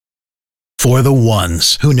For the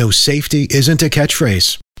ones who know safety isn't a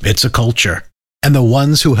catchphrase, it's a culture. And the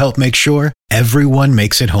ones who help make sure everyone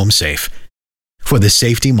makes it home safe. For the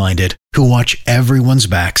safety-minded who watch everyone's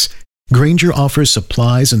backs, Grainger offers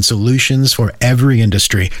supplies and solutions for every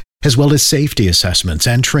industry, as well as safety assessments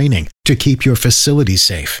and training to keep your facilities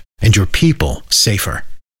safe and your people safer.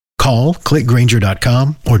 Call, click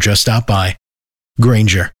Grainger.com, or just stop by.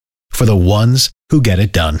 Grainger, for the ones who get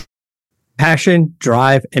it done. Passion,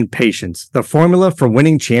 drive, and patience. The formula for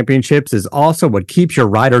winning championships is also what keeps your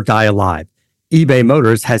ride or die alive. eBay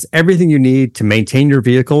Motors has everything you need to maintain your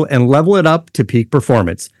vehicle and level it up to peak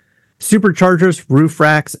performance. Superchargers, roof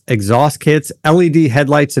racks, exhaust kits, LED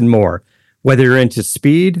headlights, and more. Whether you're into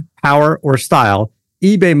speed, power, or style,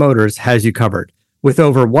 eBay Motors has you covered. With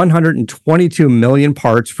over 122 million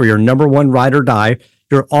parts for your number one ride or die,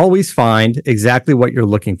 you'll always find exactly what you're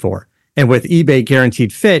looking for. And with eBay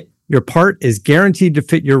Guaranteed Fit, your part is guaranteed to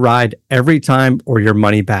fit your ride every time or your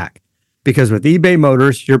money back. Because with eBay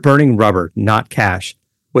Motors, you're burning rubber, not cash.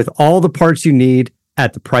 With all the parts you need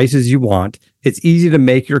at the prices you want, it's easy to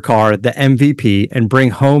make your car the MVP and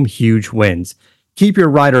bring home huge wins. Keep your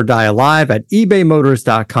ride or die alive at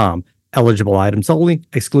ebaymotors.com. Eligible items only.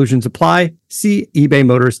 Exclusions apply. See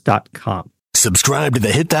ebaymotors.com. Subscribe to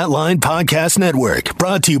the Hit That Line Podcast Network,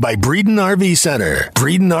 brought to you by Breeden RV Center.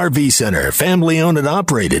 Breeden RV Center, family owned and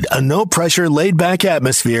operated, a no-pressure, laid-back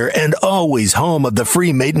atmosphere, and always home of the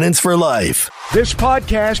free maintenance for life. This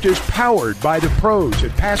podcast is powered by the pros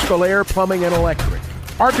at Paschal Air Plumbing and Electric.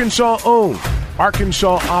 Arkansas owned,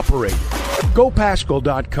 Arkansas operated.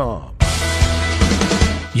 GoPaschal.com.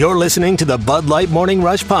 You're listening to the Bud Light Morning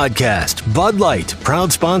Rush Podcast. Bud Light,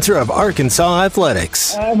 proud sponsor of Arkansas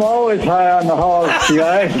Athletics. I'm always high on the hogs,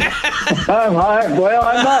 guys. I'm high. Well,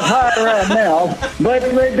 I'm not high right now, but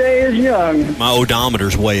the day is young. My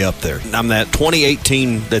odometer's way up there. I'm that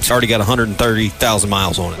 2018 that's already got 130,000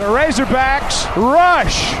 miles on it. The Razorbacks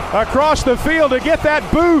rush across the field to get that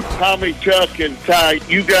boot. Tommy, Chuck, and Ty,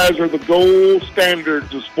 you guys are the gold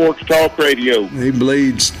standards of sports talk radio. He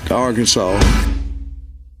bleeds Arkansas.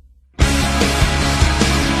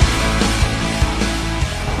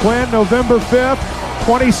 When November 5th,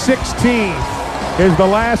 2016 is the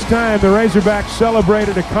last time the Razorbacks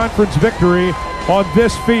celebrated a conference victory on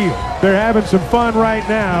this field. They're having some fun right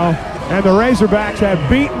now, and the Razorbacks have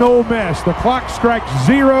beaten Ole Miss. The clock strikes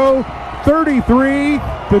 0,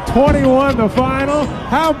 33-21 the final.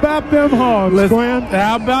 How about them Hogs, Glenn?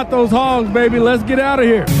 How about those Hogs, baby? Let's get out of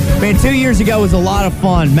here. Man, 2 years ago was a lot of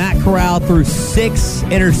fun. Matt Corral threw 6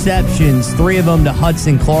 interceptions, 3 of them to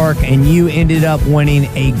Hudson Clark, and you ended up winning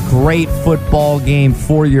a great football game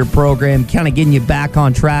for your program, kind of getting you back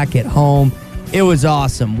on track at home. It was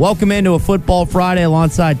awesome. Welcome into a Football Friday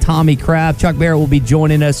alongside Tommy Kraft. Chuck Barrett will be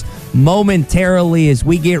joining us momentarily as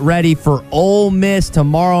we get ready for Ole Miss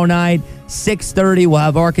tomorrow night. 6:30, we'll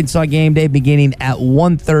have Arkansas game day beginning at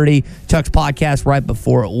 1:30. Chuck's podcast right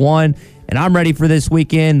before at 1. And I'm ready for this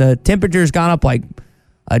weekend. The temperature's gone up like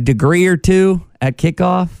a degree or 2 at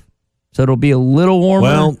kickoff, so it'll be a little warmer.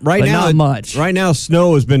 Well, right now, not much. Right now,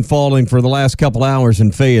 snow has been falling for the last couple hours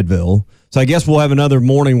in Fayetteville. So I guess we'll have another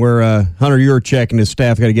morning where Hunter Yurchek and his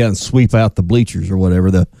staff got to get out and sweep out the bleachers or whatever,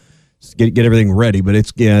 get everything ready. But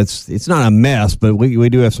it's not a mess, but we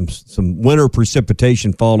do have some winter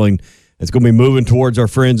precipitation falling. It's going to be moving towards our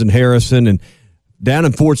friends in Harrison, and down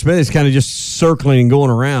in Fort Smith, it's kind of just circling and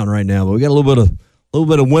going around right now. But we got a little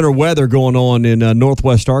bit of winter weather going on in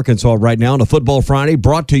northwest Arkansas right now on a Football Friday,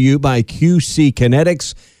 brought to you by QC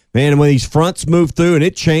Kinetics. Man, when these fronts moved through, and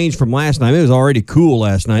it changed from last night. It was already cool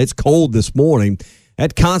last night. It's cold this morning.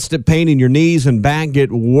 That constant pain in your knees and back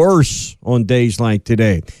get worse on days like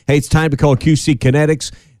today. Hey, it's time to call QC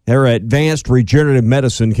Kinetics. Their advanced regenerative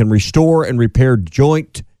medicine can restore and repair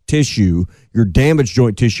joint tissue, your damaged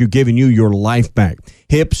joint tissue, giving you your life back.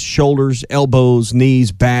 Hips, shoulders, elbows,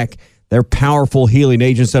 knees, back. They're powerful healing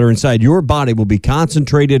agents that are inside your body, will be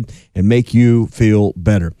concentrated and make you feel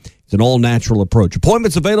better. It's an all-natural approach.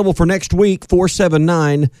 Appointments available for next week,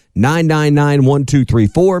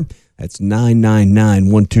 479-999-1234. That's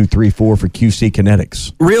 999-1234 for QC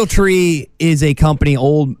Kinetics. Realtree is a company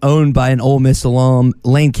owned by an Ole Miss alum.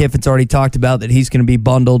 Lane Kiffin's already talked about that he's going to be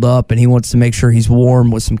bundled up, and he wants to make sure he's warm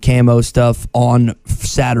with some camo stuff on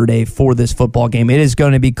Saturday for this football game. It is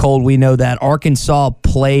going to be cold. We know that. Arkansas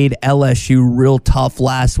played LSU real tough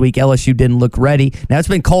last week. LSU didn't look ready. Now, it's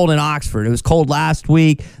been cold in Oxford. It was cold last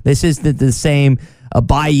week. This isn't the same a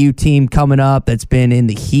Bayou team coming up that's been in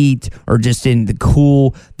the heat or just in the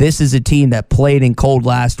cool. This is a team that played in cold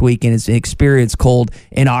last week and has experienced cold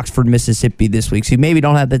in Oxford, Mississippi this week. So you maybe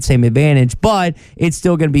don't have that same advantage, but it's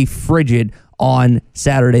still going to be frigid on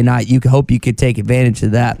Saturday night. You hope you could take advantage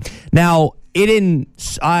of that. Now,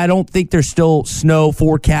 I don't think there's still snow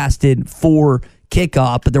forecasted for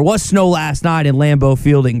kickoff, but there was snow last night in Lambeau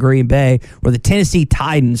Field in Green Bay where the Tennessee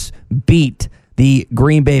Titans beat the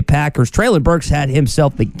Green Bay Packers. Treylon Burks had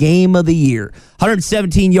himself the game of the year.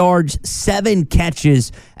 117 yards, 7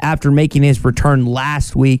 catches after making his return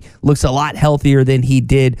last week. Looks a lot healthier than he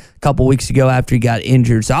did a couple weeks ago after he got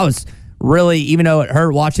injured. So I was really, even though it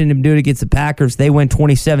hurt watching him do it against the Packers, they win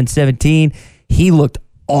 27-17. He looked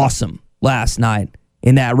awesome last night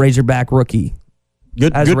in that Razorback rookie.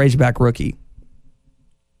 A Razorback rookie.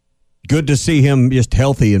 Good to see him just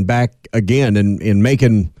healthy and back again and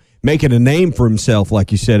making a name for himself,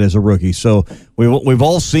 like you said, as a rookie. So we've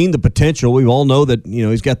all seen the potential. We all know that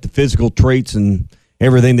he's got the physical traits and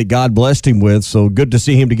everything that God blessed him with. So good to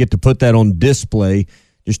see him to get to put that on display.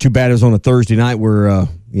 Just too bad it was on a Thursday night where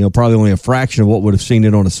probably only a fraction of what would have seen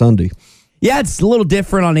it on a Sunday. Yeah, it's a little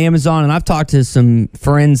different on Amazon, and I've talked to some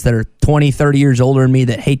friends that are 20, 30 years older than me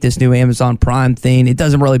that hate this new Amazon Prime thing. It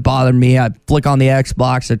doesn't really bother me. I flick on the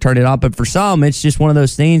Xbox, I turn it on, but for some, it's just one of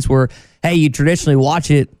those things where, hey, you traditionally watch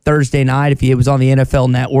it Thursday night if it was on the NFL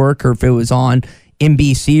Network or if it was on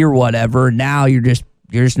NBC or whatever. Now you're just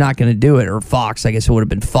not going to do it, or Fox. I guess it would have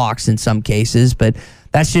been Fox in some cases, but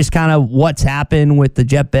that's just kind of what's happened with the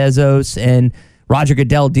Jeff Bezos and Roger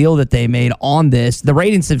Goodell deal that they made on this. The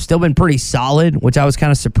ratings have still been pretty solid, which I was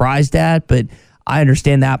kind of surprised at, but I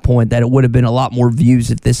understand that point that it would have been a lot more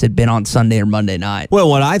views if this had been on Sunday or Monday night. Well,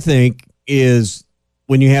 what I think is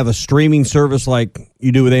when you have a streaming service like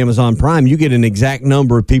you do with Amazon Prime, you get an exact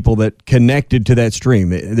number of people that connected to that stream.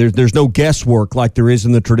 There's no guesswork like there is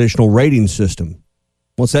in the traditional rating system.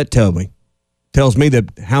 What's that tell me? Tells me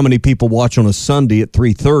that how many people watch on a Sunday at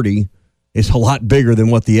 3:30 is a lot bigger than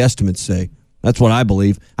what the estimates say. That's what I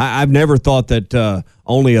believe. I've never thought that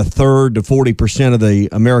only a third to 40% of the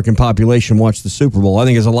American population watch the Super Bowl. I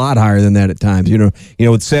think it's a lot higher than that at times. With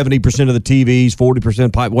 70% of the TVs,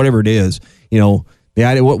 40% pipe, whatever it is. The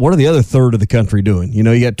idea. What are the other third of the country doing? You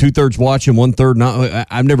got 2/3 watching, 1/3 not.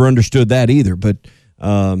 I've never understood that either. But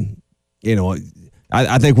I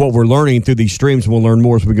think what we're learning through these streams, and we'll learn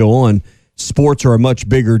more as we go on. Sports are a much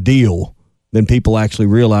bigger deal than people actually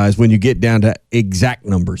realize when you get down to exact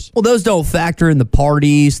numbers. Well, those don't factor in the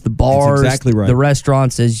parties, the bars, exactly right. The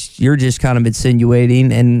restaurants, as you're just kind of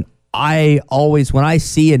insinuating. And I always, when I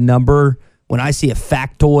see a number, when I see a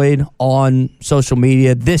factoid on social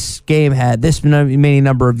media, this game had this many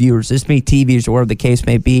number of viewers, this many TVs, or whatever the case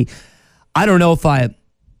may be, I don't know if I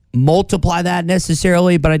multiply that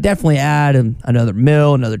necessarily, but I definitely add another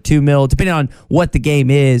mil, another 2 mil, depending on what the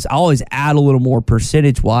game is. I always add a little more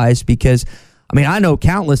percentage-wise because, I know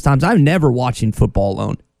countless times I'm never watching football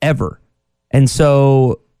alone, ever. And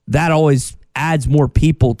so that always adds more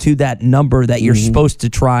people to that number that you're supposed to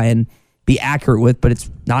try and be accurate with, but it's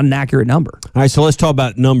not an accurate number. All right, so let's talk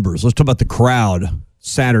about numbers. Let's talk about the crowd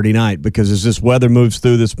Saturday night, because as this weather moves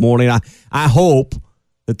through this morning, I hope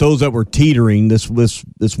that those that were teetering this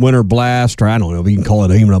winter blast, or I don't know if you can call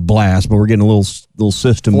it even a blast, but we're getting a little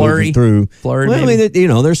system moving through. Flurry, well, maybe.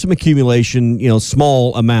 There's some accumulation,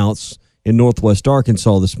 small amounts in Northwest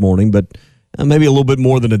Arkansas this morning, but maybe a little bit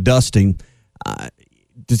more than a dusting.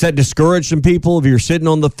 Does that discourage some people? If you're sitting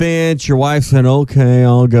on the fence, your wife said, "Okay,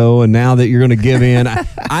 I'll go," and now that you're going to give in,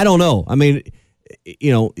 I don't know.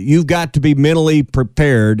 You've got to be mentally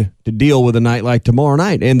prepared to deal with a night like tomorrow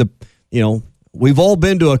night, and we've all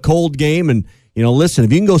been to a cold game, and, listen,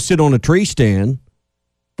 if you can go sit on a tree stand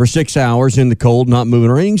for 6 hours in the cold, not moving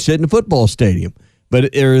around, you can sit in a football stadium.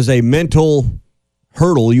 But there is a mental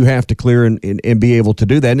hurdle you have to clear and be able to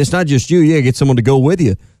do that. And it's not just you. Yeah, get someone to go with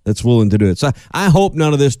you that's willing to do it. So I hope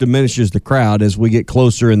none of this diminishes the crowd as we get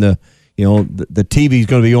closer and the TV's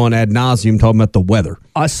going to be on ad nauseum talking about the weather.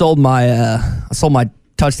 I sold my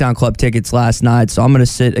Touchdown Club tickets last night, so I'm going to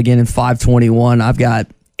sit again in 521. I've got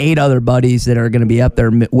 8 other buddies that are going to be up there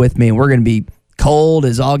with me, and we're going to be cold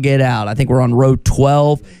as all get out. I think we're on row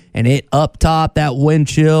 12, and it up top, that wind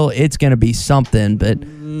chill, it's going to be something. But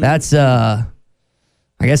that's, I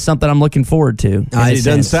guess, something I'm looking forward to. It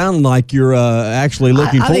doesn't sound like you're actually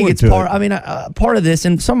looking forward to it. I think it's part of this,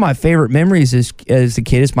 and some of my favorite memories as a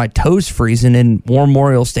kid is my toes freezing in War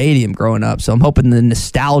Memorial Stadium growing up. So I'm hoping the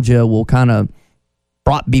nostalgia will kind of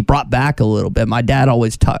be brought back a little bit. My dad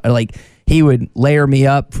always he would layer me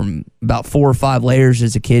up from about 4 or 5 layers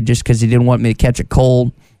as a kid just because he didn't want me to catch a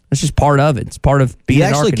cold. It's just part of it. It's part of being in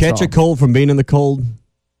Arkansas. You actually catch a cold from being in the cold?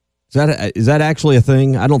 Is that actually a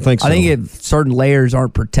thing? I don't think so. I think if certain layers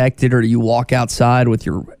aren't protected or you walk outside with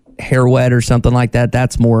your hair wet or something like that,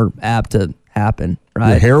 that's more apt to happen,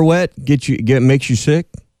 right? Your hair wet makes you sick?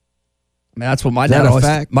 That's what my dad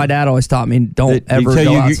always taught me. Don't ever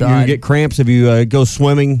go outside. You get cramps if you go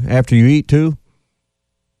swimming after you eat too?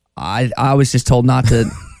 I was just told not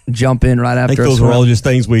to jump in right after. I think those are all just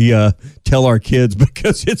things we tell our kids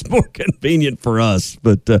because it's more convenient for us.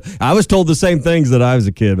 But I was told the same things that I was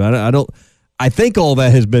a kid. I think all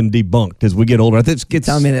that has been debunked as we get older. I think it's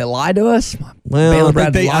telling me they lied to us. Well,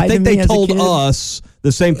 I think they told us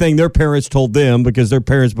the same thing their parents told them because their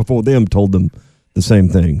parents before them told them the same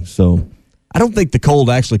thing. So I don't think the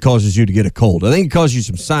cold actually causes you to get a cold. I think it causes you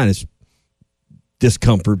some sinus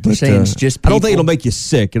discomfort, but I don't think it'll make you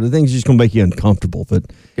sick. I think it's just going to make you uncomfortable. But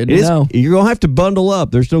good to know. You're going to have to bundle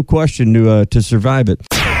up. There's no question to survive it.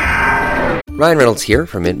 Ryan Reynolds here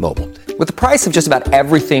from Mint Mobile. With the price of just about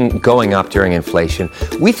everything going up during inflation,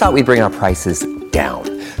 we thought we'd bring our prices down.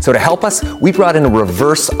 So to help us, we brought in a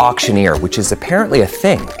reverse auctioneer, which is apparently a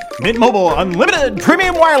thing. Mint Mobile Unlimited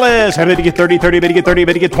Premium Wireless. How to get 30, 30, bit to get 30,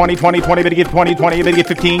 bit to get 20, 20, 20, bit to get 20, 20, bit to get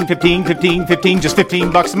 15, 15, 15, 15, just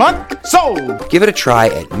 $15 a month? Sold! Give it a try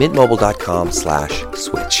at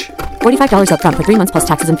mintmobile.com/switch. $45 up front for 3 months plus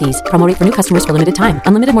taxes and fees. Promo rate for new customers for limited time.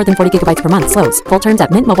 Unlimited more than 40 gigabytes per month. Slows full terms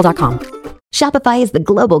at mintmobile.com. Shopify is the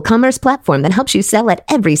global commerce platform that helps you sell at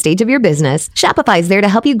every stage of your business. Shopify is there to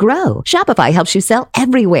help you grow. Shopify helps you sell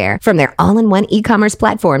everywhere, from their all-in-one e-commerce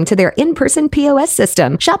platform to their in-person POS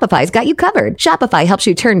system. Shopify's got you covered. Shopify helps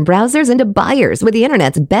you turn browsers into buyers with the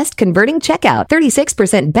internet's best converting checkout,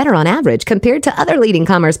 36% better on average compared to other leading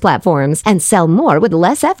commerce platforms, and sell more with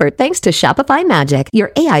less effort thanks to Shopify Magic,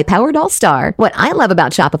 your AI-powered all-star. What I love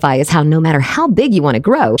about Shopify is how no matter how big you want to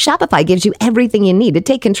grow, Shopify gives you everything you need to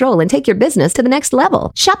take control and take your business to the next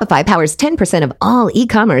level. Shopify powers 10% of all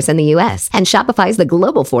e-commerce in the U.S., and Shopify is the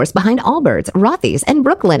global force behind Allbirds, Rothy's, and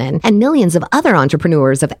Brooklinen, and millions of other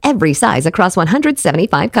entrepreneurs of every size across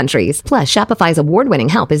 175 countries. Plus, Shopify's award-winning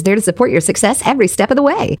help is there to support your success every step of the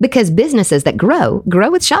way. Because businesses that grow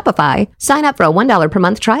with Shopify. Sign up for a $1 per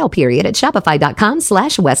month trial period at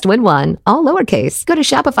shopify.com/Westwood1, all lowercase. Go to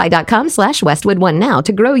shopify.com/Westwood1 now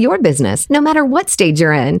to grow your business, no matter what stage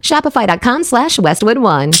you're in.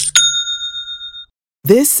 Shopify.com/Westwood1.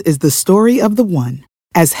 This is the story of the one.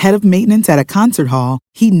 As head of maintenance at a concert hall,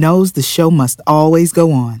 he knows the show must always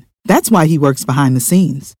go on. That's why he works behind the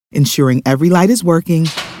scenes, ensuring every light is working,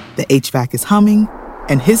 the HVAC is humming,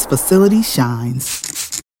 and his facility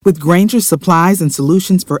shines. With Grainger's supplies and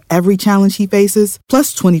solutions for every challenge he faces,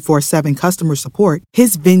 plus 24/7 customer support,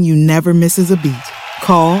 his venue never misses a beat.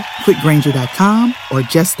 Call quickgrainger.com or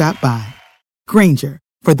just stop by. Grainger,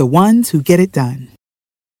 for the ones who get it done.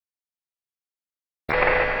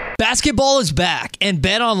 Basketball is back, and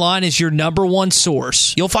BetOnline is your #1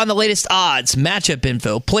 source. You'll find the latest odds, matchup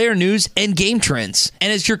info, player news, and game trends.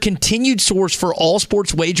 And as your continued source for all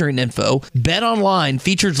sports wagering info, BetOnline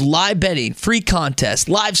features live betting, free contests,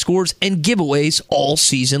 live scores, and giveaways all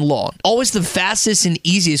season long. Always the fastest and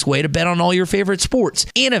easiest way to bet on all your favorite sports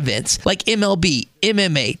and events like MLB,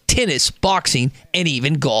 MMA, tennis, boxing, and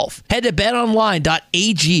even golf. Head to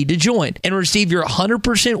betonline.ag to join and receive your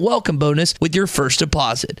 100% welcome bonus with your first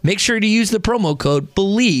deposit. Make sure to use the promo code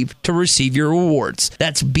BELIEVE to receive your rewards.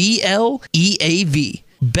 That's BLEAV.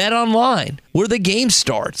 Bet online, where the game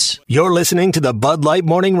starts. You're listening to the Bud Light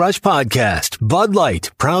Morning Rush Podcast. Bud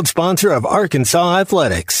Light, proud sponsor of Arkansas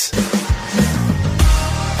Athletics.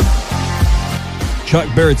 Chuck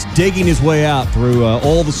Barrett's digging his way out through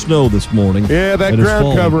all the snow this morning. Yeah, that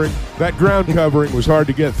ground covering was hard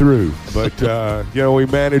to get through, but we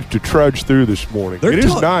managed to trudge through this morning. It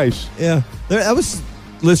is nice. Yeah, I was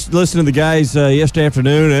listening to the guys yesterday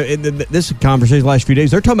afternoon. This conversation the last few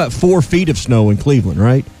days, they're talking about 4 feet of snow in Cleveland,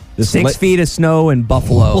 right? 6 feet of snow in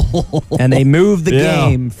Buffalo, and they moved the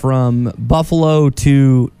game from Buffalo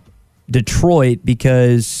to Detroit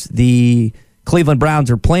because the Cleveland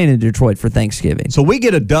Browns are playing in Detroit for Thanksgiving. So we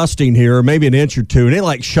get a dusting here, or maybe an inch or two, and it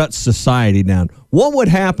like shuts society down. What would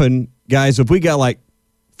happen, guys, if we got like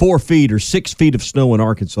 4 feet or 6 feet of snow in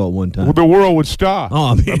Arkansas at one time? Well, the world would stop.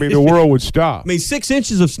 Oh, I mean, the world would stop. 6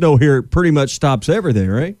 inches of snow here pretty much stops everything,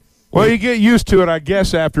 right? Well, you get used to it, I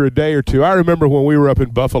guess, after a day or two. I remember when we were up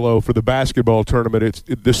in Buffalo for the basketball tournament,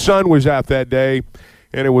 the sun was out that day,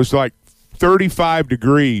 and it was like 35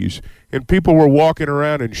 degrees, and people were walking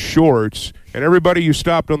around in shorts, and everybody you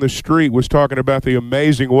stopped on the street was talking about the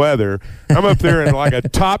amazing weather. I'm up there in like a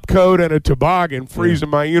top coat and a toboggan, freezing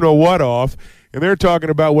my you-know-what off, and they're talking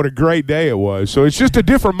about what a great day it was. So it's just a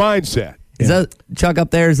different mindset. Is that, Chuck, up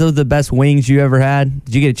there, is those the best wings you ever had?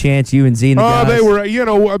 Did you get a chance, you and Z and the guys? They were,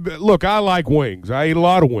 look, I like wings. I eat a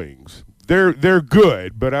lot of wings. They're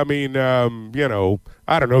good, but I mean, I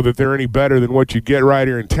don't know that they're any better than what you get right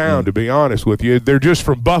here in town, to be honest with you. They're just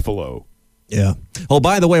from Buffalo. Yeah. Oh,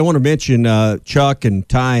 by the way, I want to mention Chuck and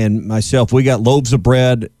Ty and myself. We got loaves of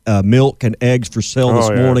bread, milk, and eggs for sale this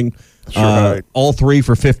morning. Right. All three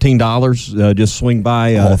for $15. Just swing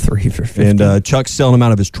by. All three for $15. And Chuck's selling them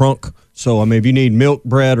out of his trunk. So, I mean, if you need milk,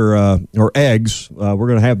 bread, or eggs, we're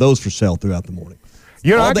going to have those for sale throughout the morning.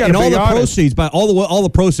 You know, all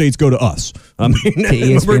the proceeds go to us. I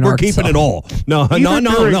mean, we're keeping it all. No.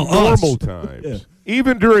 Normal times. Yeah.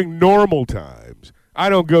 Even during normal times, I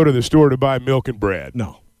don't go to the store to buy milk and bread.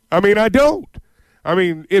 No. I mean, I don't. I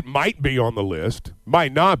mean, it might be on the list,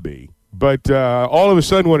 might not be. But all of a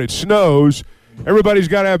sudden when it snows, everybody's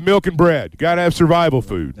got to have milk and bread, got to have survival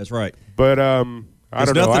food. That's right. But I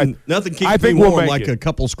don't know. Nothing keeps me warm like a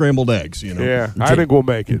couple scrambled eggs. You know. Yeah, I think we'll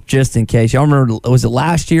make it. Just in case, y'all remember? Was it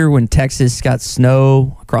last year when Texas got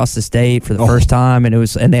snow across the state for the first time, and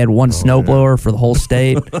they had one snowblower for the whole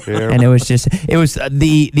state, and it was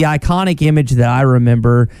the iconic image that I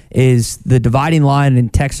remember is the dividing line in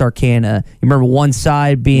Texarkana. You remember one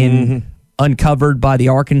side being uncovered by the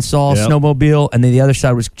Arkansas snowmobile, and then the other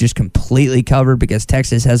side was just completely covered because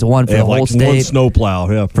Texas has one for the whole state. One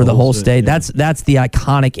snowplow, for the whole state. Yeah. That's the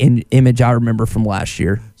iconic image I remember from last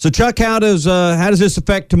year. So, Chuck, how does this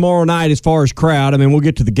affect tomorrow night as far as crowd? I mean, we'll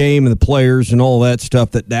get to the game and the players and all that stuff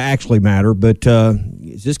that actually matter, but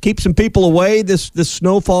does this keep some people away, this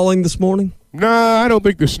snow falling this morning? No, I don't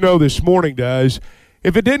think the snow this morning does.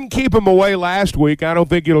 If it didn't keep them away last week, I don't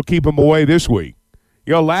think it'll keep them away this week.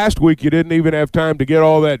 You know, last week you didn't even have time to get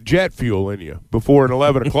all that jet fuel in you before an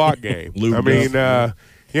 11 o'clock game. I mean,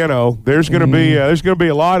 you know, there's going to be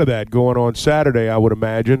a lot of that going on Saturday, I would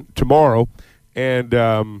imagine, tomorrow, and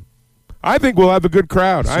I think we'll have a good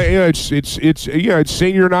crowd. It's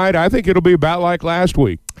senior night. I think it'll be about like last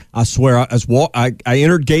week. I swear, I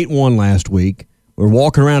entered Gate 1 last week. We were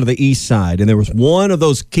walking around to the east side, and there was one of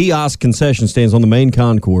those kiosk concession stands on the main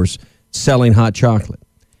concourse selling hot chocolate.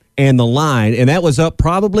 And the line, and that was up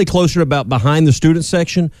probably closer to about behind the student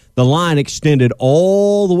section. The line extended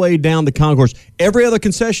all the way down the concourse. Every other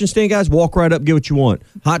concession stand, guys, walk right up, get what you want.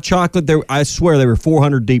 Hot chocolate, I swear they were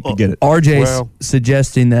 400 deep to get it. RJ's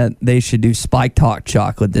suggesting that they should do spiked hot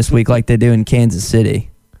chocolate this week like they do in Kansas City.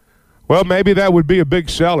 Well, maybe that would be a big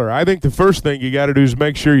seller. I think the first thing you got to do is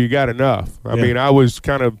make sure you got enough. I mean, I was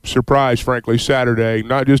kind of surprised, frankly, Saturday,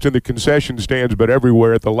 not just in the concession stands, but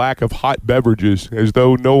everywhere at the lack of hot beverages, as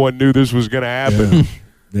though no one knew this was going to happen.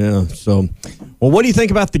 Yeah. So, well, what do you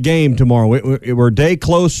think about the game tomorrow? We're a day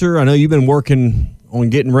closer. I know you've been working on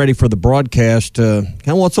getting ready for the broadcast. Kind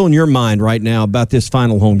of what's on your mind right now about this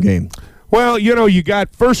final home game? Well, you know,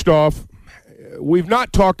 first off, we've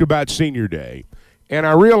not talked about Senior Day. And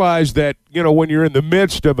I realize that, you know, when you're in the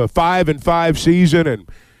midst of a 5-5 season and,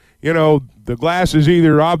 you know, the glass is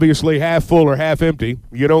either obviously half full or half empty,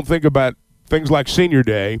 you don't think about things like Senior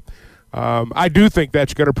Day. I do think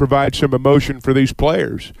that's going to provide some emotion for these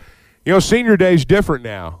players. You know, Senior Day is different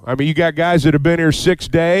now. I mean, you got guys that have been here 6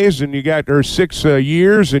 days and 6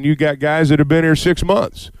 years, and you got guys that have been here 6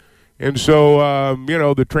 months. And so, you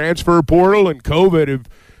know, the transfer portal and COVID have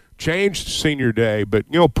changed Senior Day, but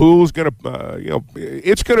you know, Poole's going to,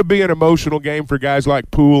 it's going to be an emotional game for guys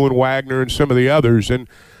like Poole and Wagner and some of the others, and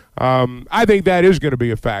I think that is going to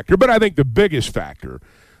be a factor. But I think the biggest factor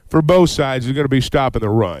for both sides is going to be stopping the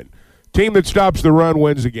run. Team that stops the run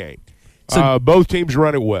wins the game. So, both teams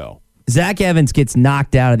run it well. Zach Evans gets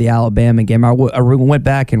knocked out of the Alabama game. I went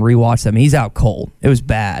back and rewatched him. He's out cold. It was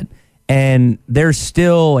bad, and there's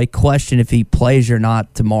still a question if he plays or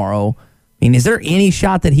not tomorrow. I mean, is there any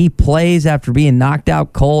shot that he plays after being knocked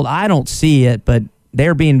out cold? I don't see it, but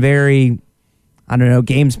they're being very, I don't know,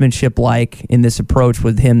 gamesmanship-like in this approach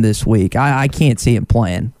with him this week. I can't see him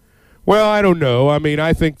playing. Well, I don't know. I mean,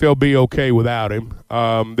 I think they'll be okay without him.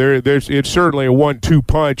 It's certainly a 1-2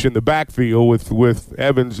 punch in the backfield with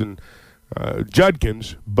Evans and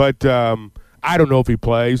Judkins, but I don't know if he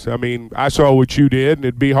plays. I mean, I saw what you did, and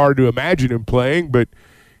it'd be hard to imagine him playing, but,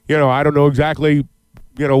 you know, I don't know exactly,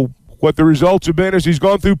 you know, what the results have been as he's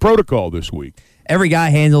gone through protocol this week. Every guy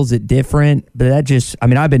handles it different, but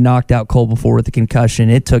I've been knocked out cold before with a concussion.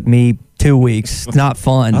 It took me 2 weeks. It's not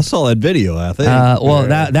fun. I saw that video, I think.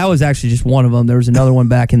 That was actually just one of them. There was another one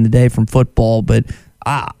back in the day from football, but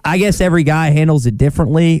I guess every guy handles it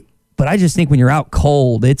differently, but I just think when you're out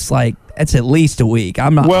cold, it's at least a week.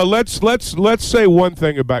 I'm not. Well, let's say one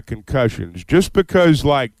thing about concussions. Just because,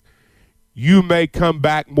 like, you may come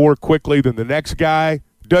back more quickly than the next guy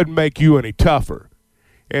doesn't make you any tougher.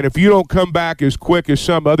 And if you don't come back as quick as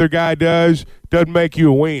some other guy doesn't make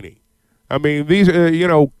you a weenie. I mean, these,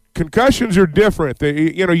 concussions are different.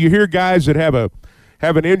 You hear guys that have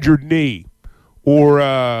an injured knee or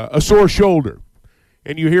a sore shoulder.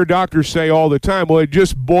 And you hear doctors say all the time, well, it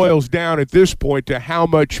just boils down at this point to how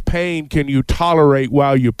much pain can you tolerate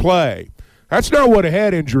while you play. That's not what a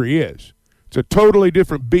head injury is. It's a totally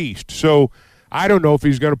different beast. So I don't know if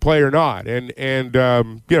he's going to play or not. And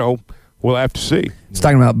you know, we'll have to see. It's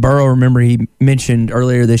talking about Burrow. Remember, he mentioned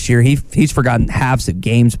earlier this year he's forgotten halves of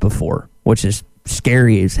games before, which is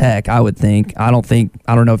scary as heck, I would think. I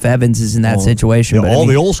don't know if Evans is in that situation. Yeah, but all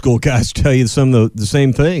the old school guys tell you some of the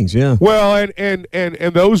same things, yeah. Well, and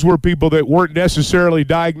those were people that weren't necessarily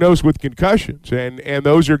diagnosed with concussions, and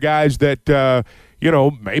those are guys that, you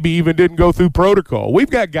know, maybe even didn't go through protocol. We've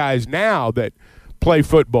got guys now that play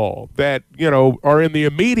football that, you know, are in the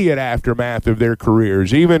immediate aftermath of their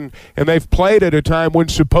careers, and they've played at a time when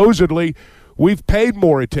supposedly we've paid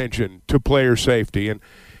more attention to player safety. And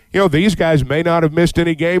you know, these guys may not have missed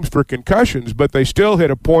any games for concussions, but they still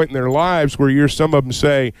hit a point in their lives where some of them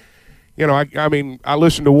say, you know, I mean, I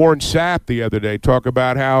listened to Warren Sapp the other day talk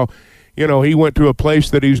about how, you know, he went to a place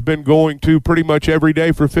that he's been going to pretty much every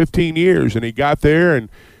day for 15 years, and he got there and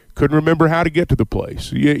couldn't remember how to get to the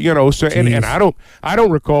place. You know, so and I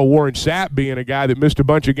don't recall Warren Sapp being a guy that missed a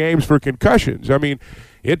bunch of games for concussions. I mean,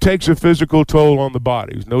 it takes a physical toll on the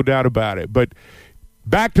body, there's no doubt about it. But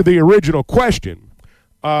back to the original question.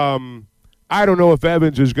 I don't know if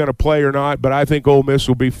Evans is going to play or not, but I think Ole Miss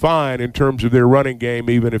will be fine in terms of their running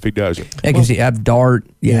game, even if he doesn't. Yeah, because you have Dart,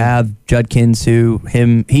 you have Judkins,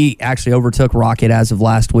 he actually overtook Rocket as of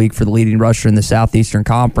last week for the leading rusher in the Southeastern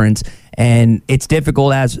Conference. And it's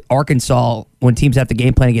difficult as Arkansas, when teams have to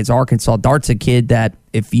game plan against Arkansas. Dart's a kid that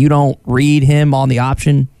if you don't read him on the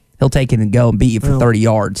option, he'll take it and go and beat you for 30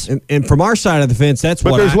 yards. And from our side of the fence,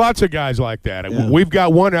 But there's lots of guys like that. Yeah. We've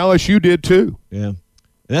got one. LSU did too. Yeah.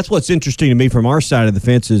 And that's what's interesting to me from our side of the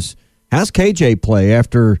fence is how's KJ play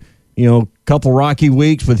after, you know, a couple rocky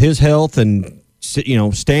weeks with his health and, you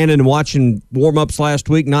know, standing and watching warm-ups last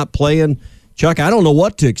week, not playing. Chuck, I don't know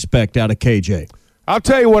what to expect out of KJ. I'll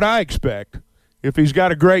tell you what I expect. If he's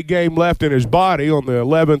got a great game left in his body on the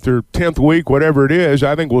 11th or 10th week, whatever it is,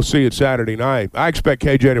 I think we'll see it Saturday night. I expect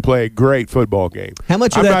KJ to play a great football game. How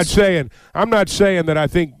much I'm not saying that I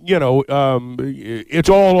think, you know, it's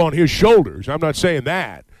all on his shoulders. I'm not saying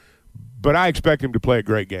that. But I expect him to play a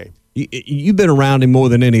great game. You've been around him more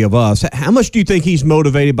than any of us. How much do you think he's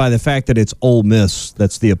motivated by the fact that it's Ole Miss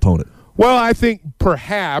that's the opponent? Well, I think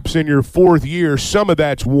perhaps in your fourth year, some of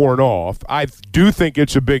that's worn off. I do think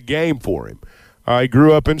it's a big game for him. He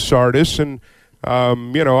grew up in Sardis, and,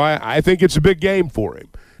 you know, I think it's a big game for him.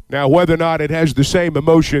 Now, whether or not it has the same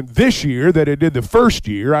emotion this year that it did the first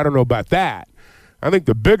year, I don't know about that. I think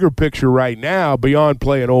the bigger picture right now, beyond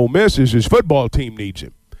playing Ole Miss, is his football team needs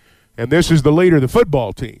him. And this is the leader of the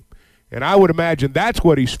football team. And I would imagine that's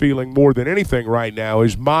what he's feeling more than anything right now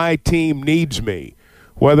is my team needs me.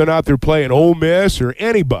 Whether or not they're playing Ole Miss or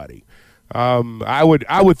anybody. I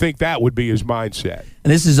would think that would be his mindset.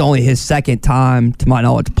 And this is only his second time, to my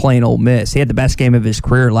knowledge, playing Ole Miss. He had the best game of his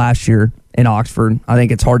career last year in Oxford. I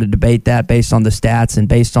think it's hard to debate that based on the stats and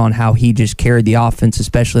based on how he just carried the offense,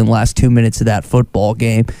 especially in the last 2 minutes of that football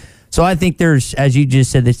game. So I think there's, as you just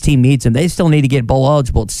said, this team needs him. They still need to get bowl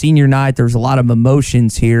eligible. It's senior night. There's a lot of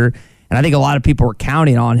emotions here. And I think a lot of people are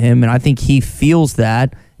counting on him, and I think he feels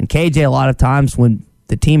that. And KJ, a lot of times when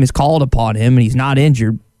the team is called upon him and he's not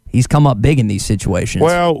injured, he's come up big in these situations.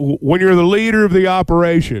 Well, when you're the leader of the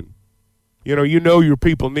operation, you know your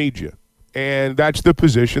people need you. And that's the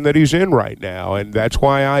position that he's in right now. And that's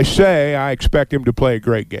why I say I expect him to play a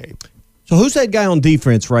great game. So who's that guy on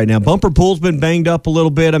defense right now? Bumper Pool's been banged up a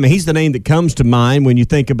little bit. I mean, he's the name that comes to mind when you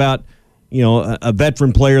think about, you know, a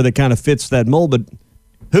veteran player that kind of fits that mold. But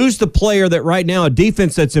who's the player that right now, a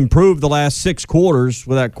defense that's improved the last 6 quarters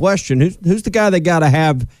without question, who's the guy that got to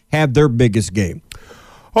have their biggest game?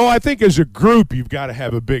 Oh, I think as a group you've got to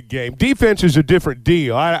have a big game. Defense is a different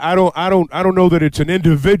deal. I don't know that it's an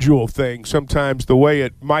individual thing sometimes the way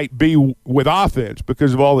it might be with offense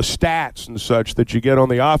because of all the stats and such that you get on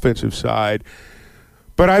the offensive side.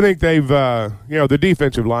 But I think they've the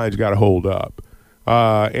defensive line's got to hold up.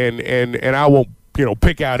 And I won't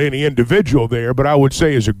pick out any individual there, but I would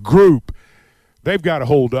say as a group they've got to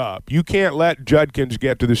hold up. You can't let Judkins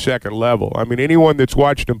get to the second level. I mean, anyone that's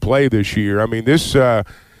watched him play this year, I mean, they're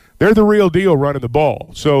the real deal running the ball.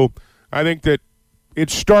 So I think that it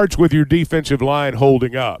starts with your defensive line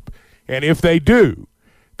holding up. And if they do,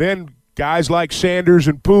 then guys like Sanders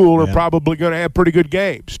and Poole are probably going to have pretty good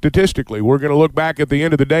games statistically. We're going to look back at the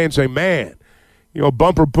end of the day and say, man,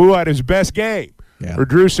 Bumper Poole had his best game. Yeah. Or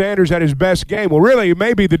Drew Sanders had his best game. Well, really, it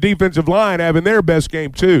may be the defensive line having their best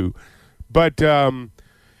game too. But,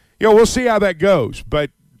 we'll see how that goes.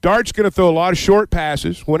 But Dart's going to throw a lot of short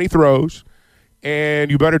passes when he throws.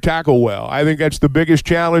 and you better tackle well. I think that's the biggest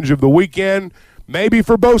challenge of the weekend, maybe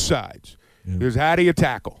for both sides, is how do you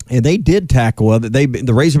tackle? And they did tackle well.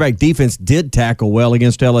 The Razorback defense did tackle well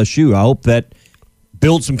against LSU. I hope that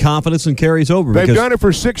builds some confidence and carries over. They've done it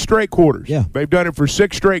for 6 straight quarters. Yeah. They've done it for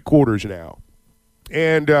 6 straight quarters now.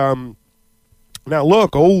 And now,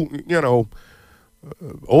 look, Ole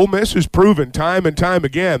Miss has proven time and time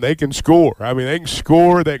again they can score. I mean, they can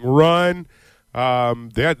score, they can run.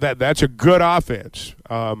 That's a good offense.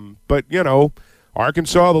 But,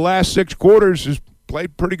 Arkansas the last 6 quarters has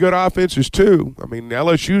played pretty good offenses too. I mean,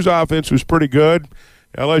 LSU's offense was pretty good.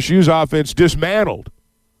 LSU's offense dismantled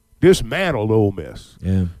Ole Miss.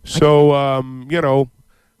 Yeah. So,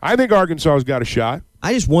 I think Arkansas's got a shot.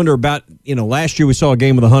 I just wonder about, last year we saw a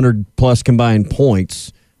game with 100-plus combined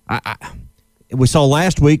points. We saw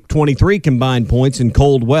last week 23 combined points in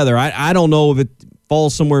cold weather. I don't know if it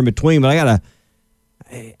falls somewhere in between, but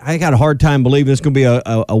I got a hard time believing it's going to be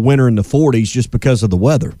a winter in the 40s just because of the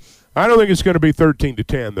weather. I don't think it's going to be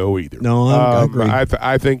 13-10 though either. No, I agree.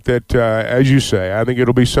 I think that, as you say, I think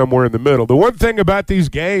it'll be somewhere in the middle. The one thing about these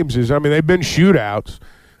games is, they've been shootouts.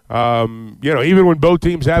 Even when both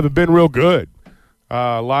teams haven't been real good,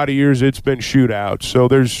 a lot of years it's been shootouts. So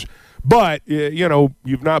but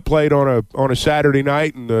you've not played on a Saturday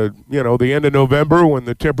night in the end of November when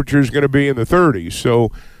the temperature is going to be in the 30s. So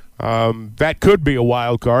that could be a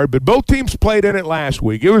wild card. But both teams played in it last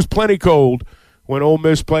week. It was plenty cold when Ole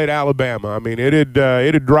Miss played Alabama. I mean, it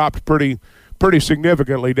had dropped pretty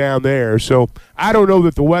significantly down there. So I don't know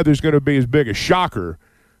that the weather's going to be as big a shocker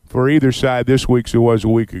for either side this week as it was a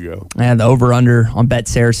week ago. And the over-under on Bet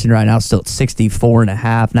Saracen right now is still at 64.5,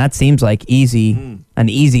 and that seems like an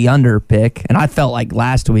easy under pick. And I felt like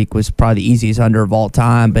last week was probably the easiest under of all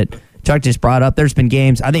time, but Chuck just brought up there's been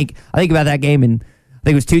games. I think about that game in, I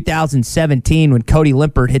think it was 2017 when Cody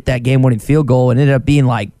Limpert hit that game-winning field goal and ended up being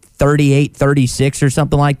like 38-36 or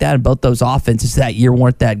something like that, and both those offenses that year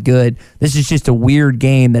weren't that good. This is just a weird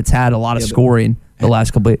game that's had a lot of scoring the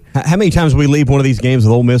last couple. How many times we leave one of these games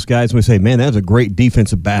with Ole Miss guys and we say, man, that was a great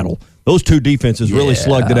defensive battle. Those two defenses really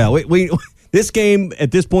slugged it out. We this game,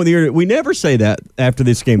 at this point in the year, we never say that after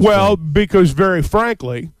this game. Well, because very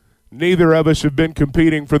frankly, neither of us have been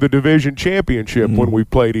competing for the division championship when we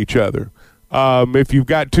played each other. If you've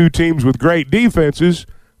got two teams with great defenses,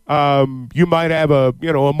 you might have a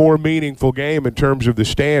more meaningful game in terms of the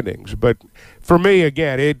standings. But for me,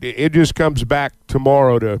 again, it just comes back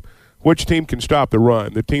tomorrow to which team can stop the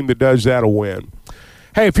run. The team that does that will win.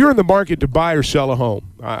 Hey, if you're in the market to buy or sell a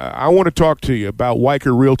home, I want to talk to you about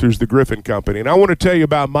Weicker Realtors, the Griffin Company, and I want to tell you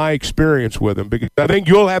about my experience with them because I think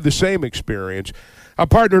you'll have the same experience. I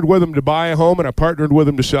partnered with them to buy a home, and I partnered with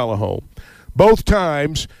them to sell a home. Both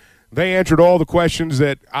times, they answered all the questions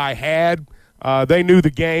that I had. They knew the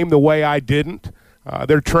game the way I didn't.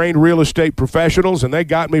 They're trained real estate professionals, and they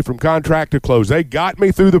got me from contract to close. They got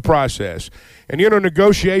me through the process. And,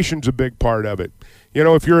 negotiation's a big part of it.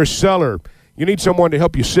 If you're a seller, you need someone to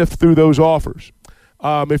help you sift through those offers.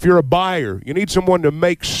 If you're a buyer, you need someone to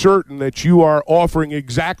make certain that you are offering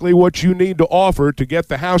exactly what you need to offer to get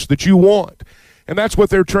the house that you want. And that's what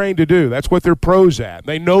they're trained to do. That's what they're pros at.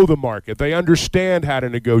 They know the market. They understand how to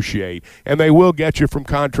negotiate, and they will get you from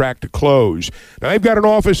contract to close. Now, they've got an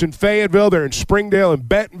office in Fayetteville. They're in Springdale and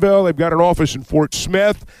Bentonville. They've got an office in Fort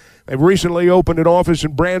Smith. They've recently opened an office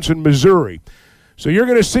in Branson, Missouri. So you're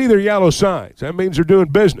going to see their yellow signs. That means they're doing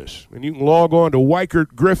business. And you can log on to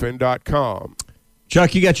WeichertGriffin.com.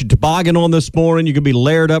 Chuck, you got your toboggan on this morning. You're going to be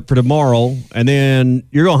layered up for tomorrow, and then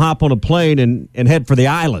you're going to hop on a plane and head for the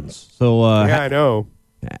islands. So yeah, I know.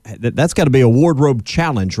 That's got to be a wardrobe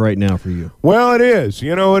challenge right now for you. Well, it is.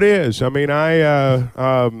 it is. I mean,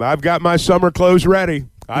 I've got my summer clothes ready.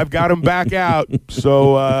 I've got them back out.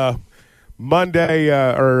 So Monday,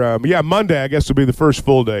 Monday, I guess will be the first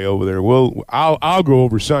full day over there. I'll go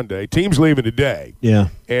over Sunday. Team's leaving today. Yeah,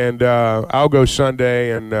 and I'll go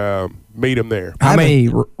Sunday and meet them there. How many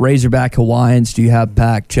Razorback Hawaiians do you have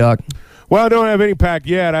packed, Chuck? Well, I don't have any packed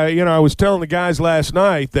yet. I was telling the guys last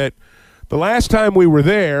night that the last time we were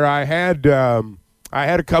there, I had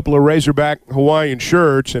a couple of Razorback Hawaiian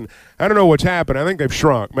shirts, and I don't know what's happened. I think they've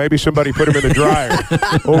shrunk. Maybe somebody put them in the dryer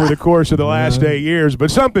over the course of the last 8 years,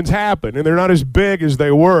 but something's happened, and they're not as big as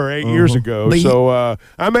they were 8 years ago. But so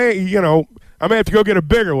I may have to go get a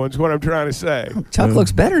bigger one is what I'm trying to say. Chuck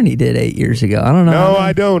looks better than he did 8 years ago. I don't know. No,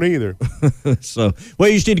 I don't either. So,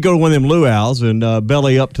 you just need to go to one of them luau's and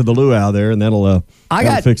belly up to the luau there, and that'll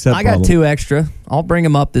fix that problem. I got 2 extra. I'll bring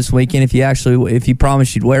them up this weekend if you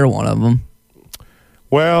promise you'd wear one of them.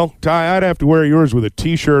 Well, Ty, I'd have to wear yours with a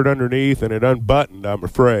T-shirt underneath and it unbuttoned, I'm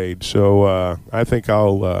afraid. So I think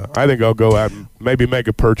I'll go out and maybe make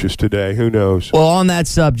a purchase today. Who knows? Well, on that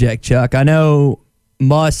subject, Chuck, I know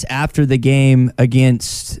Muss, after the game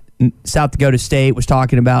against South Dakota State, was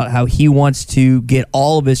talking about how he wants to get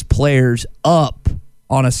all of his players up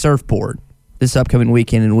on a surfboard this upcoming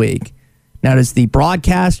weekend and week. Now, does the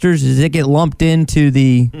broadcasters, does it get lumped into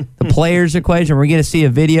the players equation? We're going to see a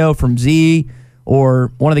video from Z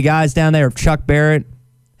or one of the guys down there of Chuck Barrett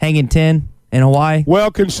hanging 10 in Hawaii? Well,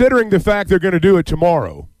 considering the fact they're going to do it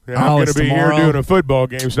tomorrow, and I'm going to be here doing a football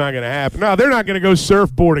game, it's not going to happen. No, they're not going to go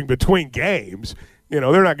surfboarding between games. They're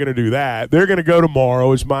not going to do that. They're going to go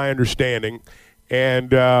tomorrow, is my understanding.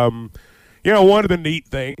 And, one of the neat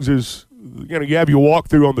things is, you have your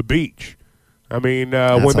walkthrough on the beach. I mean,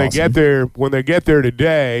 when they get there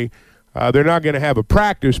today, they're not going to have a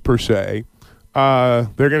practice per se. They're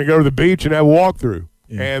going to go to the beach and have a walkthrough,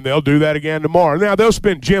 and they'll do that again tomorrow. Now, they'll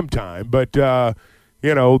spend gym time, but,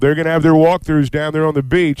 they're going to have their walkthroughs down there on the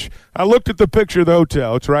beach. I looked at the picture of the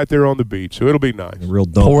hotel. It's right there on the beach, so it'll be nice. A real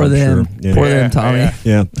dump, Poor them, Tommy.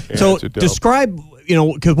 Yeah. So describe,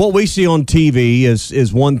 because what we see on TV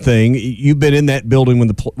is one thing. You've been in that building when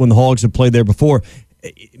the Hogs have played there before.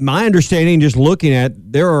 My understanding, just looking at,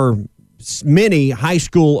 there are many high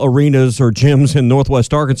school arenas or gyms in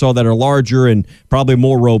Northwest Arkansas that are larger and probably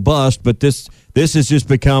more robust, but this has just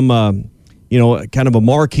become kind of a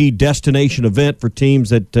marquee destination event for teams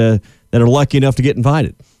that are lucky enough to get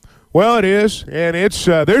invited. Well, it is, and it's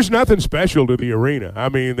there's nothing special to the arena. I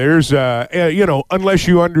mean, there's unless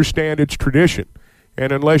you understand its tradition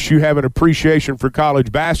and unless you have an appreciation for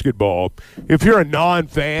college basketball. If you're a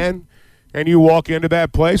non-fan and you walk into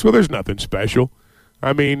that place, well, there's nothing special.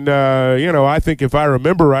 I mean, I think if I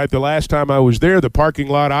remember right, the last time I was there, the parking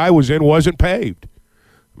lot I was in wasn't paved.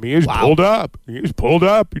 I mean, you just pulled up. You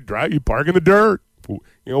park in the dirt.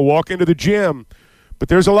 Walk into the gym. But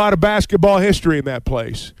there's a lot of basketball history in that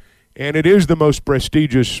place, and it is the most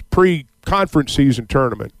prestigious pre-conference season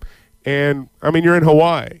tournament. And, I mean, you're in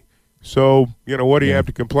Hawaii. So, what do you have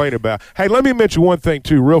to complain about? Hey, let me mention one thing,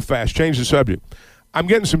 too, real fast. Change the subject. I'm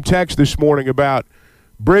getting some text this morning about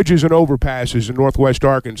bridges and overpasses in Northwest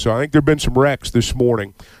Arkansas. I think there have been some wrecks this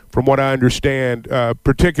morning, from what I understand,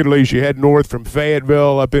 particularly as you head north from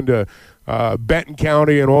Fayetteville up into Benton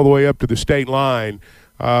County and all the way up to the state line.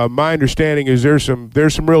 My understanding is there's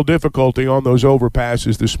some real difficulty on those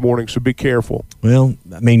overpasses this morning, so be careful. Well,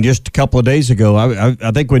 I mean, just a couple of days ago,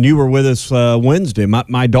 I think when you were with us Wednesday,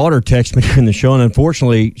 my daughter texted me during the show, and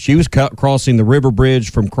unfortunately, she was crossing the river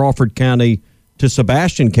bridge from Crawford County to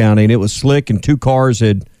Sebastian County, and it was slick, and two cars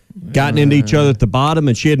had gotten into each other at the bottom,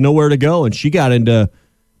 and she had nowhere to go, and she got into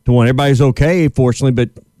one. Everybody's okay, fortunately,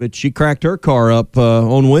 but she cracked her car up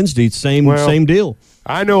on Wednesday. Same deal.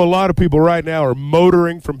 I know a lot of people right now are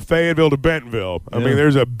motoring from Fayetteville to Bentonville. I mean,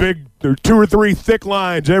 there's 2 or 3 thick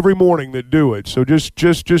lines every morning that do it. So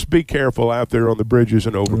just be careful out there on the bridges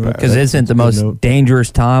and overpasses. Because isn't the most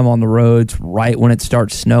dangerous time on the roads right when it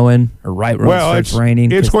starts snowing or right when it starts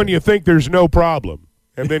raining? It's when you think there's no problem,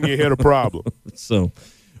 and then you hit a problem. So,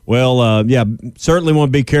 certainly want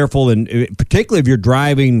to be careful, and particularly if you're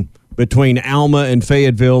driving between Alma and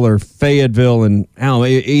Fayetteville or Fayetteville and Alma,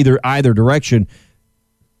 either direction.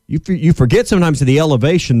 You forget sometimes the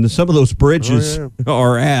elevation that some of those bridges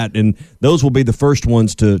are at, and those will be the first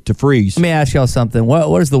ones to freeze. Let me ask y'all something.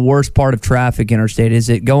 What is the worst part of traffic interstate? Is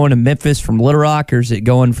it going to Memphis from Little Rock, or is it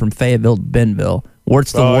going from Fayetteville to Bentonville?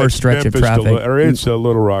 What's the worst stretch Memphis of traffic? It's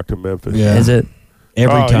Little Rock to Memphis. Yeah. Is it?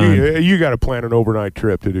 Every time. You got to plan an overnight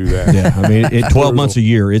trip to do that. Yeah, I mean, 12 months a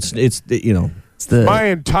year. It's my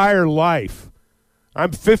entire life.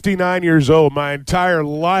 I'm 59 years old. My entire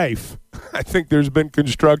life, I think there's been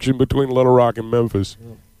construction between Little Rock and Memphis.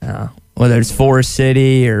 Whether it's Forest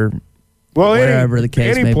City or wherever the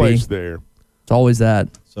case may be. Any place there. It's always that.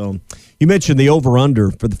 So you mentioned the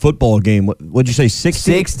over-under for the football game. What'd you say,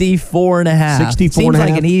 60? 64.5. 64.5? Seems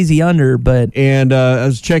like an easy under, but... And I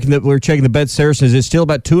was checking that. We were checking the Bet Saracen. Is it still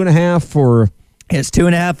about 2.5 or... It's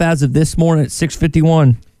 2.5 as of this morning at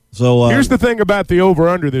 6:51. So here's the thing about the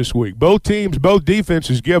over-under this week. Both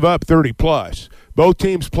defenses give up 30+. Both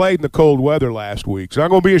teams played in the cold weather last week, so I'm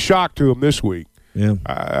going to be a shock to them this week. Yeah,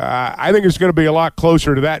 I think it's going to be a lot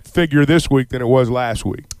closer to that figure this week than it was last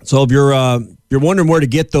week. So if you're wondering where to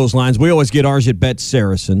get those lines, we always get ours at Bet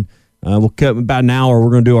Saracen. We'll cut about an hour.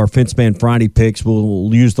 We're going to do our Fence Man Friday picks.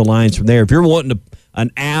 We'll use the lines from there. If you're wanting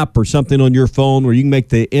an app or something on your phone where you can make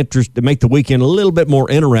the weekend a little bit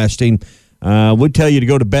more interesting, we'd tell you to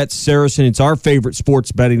go to Bet Saracen. It's our favorite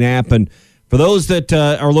sports betting app, and For those that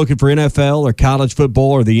are looking for NFL or college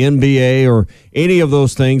football or the NBA or any of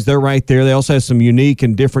those things, they're right there. They also have some unique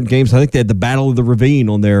and different games. I think they had the Battle of the Ravine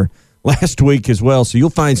on there last week as well. So you'll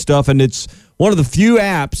find stuff, and it's one of the few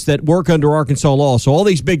apps that work under Arkansas law. So all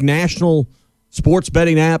these big national sports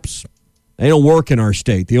betting apps, they don't work in our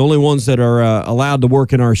state. The only ones that are allowed to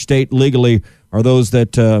work in our state legally are those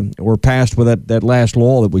that were passed with that last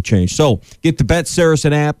law that we changed. So get the Bet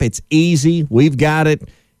Saracen app. It's easy. We've got it.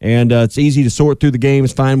 And it's easy to sort through the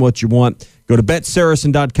games, find what you want. Go to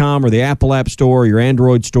BetSaracen.com or the Apple App Store or your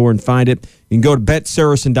Android store and find it. You can go to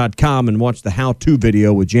BetSaracen.com and watch the how-to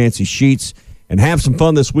video with Jancy Sheets and have some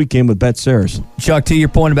fun this weekend with Bet Saracen. Chuck, to your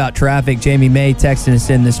point about traffic, Jamie May texting us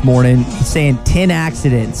in this morning. He's saying 10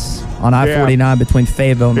 accidents on I-49 between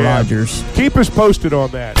Fayetteville and Rogers. Keep us posted on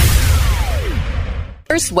that.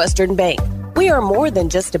 First Western Bank. We are more than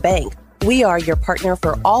just a bank. We are your partner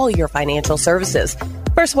for all your financial services.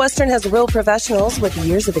 First Western has real professionals with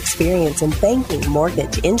years of experience in banking,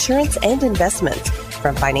 mortgage, insurance, and investments.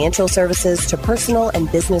 From financial services to personal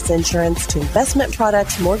and business insurance to investment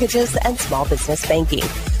products, mortgages, and small business banking.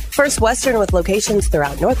 First Western with locations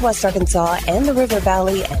throughout Northwest Arkansas and the River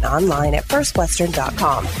Valley and online at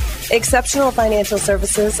firstwestern.com. Exceptional financial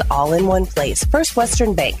services all in one place. First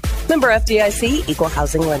Western Bank. Member FDIC, Equal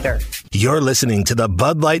Housing Lender. You're listening to the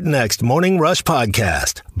Bud Light Next Morning Rush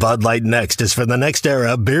Podcast. Bud Light Next is for the next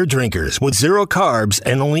era beer drinkers with 0 carbs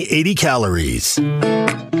and only 80 calories.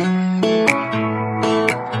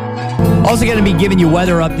 Also going to be giving you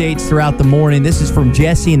weather updates throughout the morning. This is from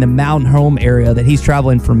Jesse in the Mountain Home area that he's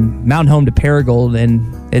traveling from Mountain Home to Paragould,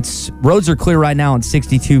 and roads are clear right now on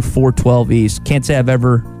 62 412 East. Can't say I've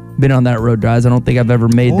ever been on that road, guys. I don't think I've ever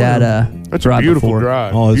made that That's drive a beautiful before.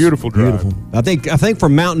 drive. Oh, it's beautiful drive. Beautiful. I think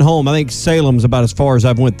from Mountain Home, I think Salem's about as far as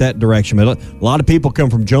I've went that direction. But a lot of people come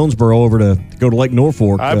from Jonesboro over to go to Lake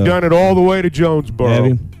Norfolk. I've done it all the way to Jonesboro. Have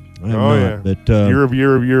you? Yeah. But,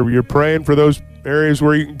 you're praying for those areas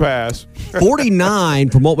where you can pass. 49,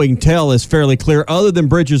 from what we can tell, is fairly clear, other than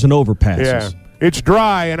bridges and overpasses. Yeah, it's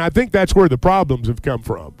dry, and I think that's where the problems have come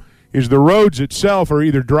from. Is the roads itself are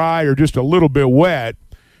either dry or just a little bit wet.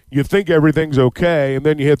 You think everything's okay, and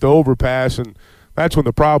then you hit the overpass, and that's when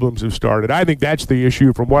the problems have started. I think that's the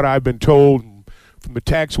issue from what I've been told, and from the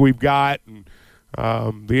texts we've got, and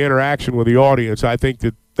the interaction with the audience. I think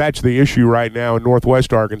that's the issue right now in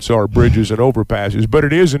Northwest Arkansas are bridges and overpasses, but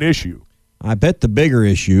it is an issue. I bet the bigger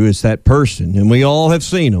issue is that person, and we all have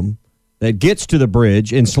seen them, that gets to the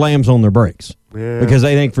bridge and slams on their brakes. Yeah. Because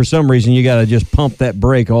they think for some reason you got to just pump that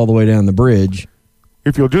brake all the way down the bridge.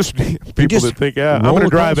 If you'll just people that think, I'm going to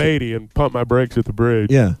drive 80 and pump my brakes at the bridge.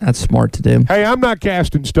 Yeah. That's smart to do. Hey, I'm not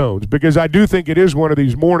casting stones because I do think it is one of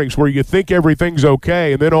these mornings where you think everything's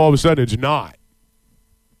okay and then all of a sudden it's not.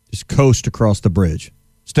 Just coast across the bridge.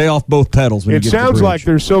 Stay off both pedals when you get to the bridge. It sounds like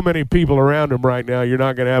there's so many people around them right now, you're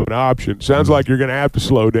not going to have an option. Sounds like you're going to have to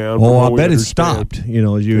slow down. Oh, I bet it's stopped. As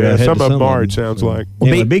you head some to of them are, it sounds like.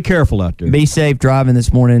 Well, be careful out there. Be safe driving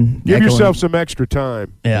this morning. Give yourself some extra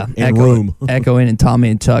time. Yeah. And room. Echoing and Tommy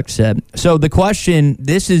and Tuck said. So the question,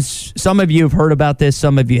 this is, some of you have heard about this,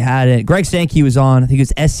 some of you hadn't. Greg Sankey was on, I think it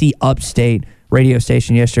was SC Upstate radio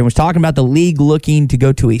station yesterday, and was talking about the league looking to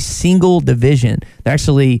go to a single division. They're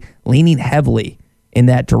actually leaning heavily in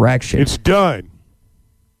that direction. It's done.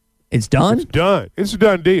 It's done? It's done. It's a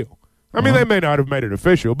done deal. I mean, they may not have made it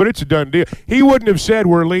official, but it's a done deal. He wouldn't have said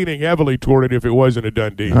we're leaning heavily toward it if it wasn't a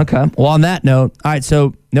done deal. Okay. Well, on that note, all right,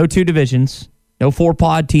 so no 2 divisions, no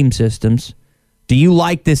 4-pod team systems. Do you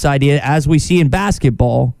like this idea, as we see in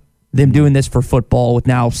basketball, them doing this for football with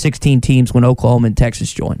now 16 teams when Oklahoma and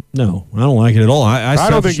Texas join? No, I don't like it at all. I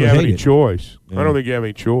don't think you have any choice. Yeah. I don't think you have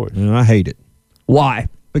any choice. I hate it. Why?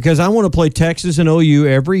 Because I want to play Texas and OU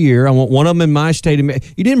every year. I want one of them in my stadium.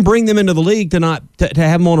 You didn't bring them into the league to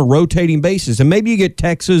have them on a rotating basis. And maybe you get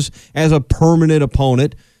Texas as a permanent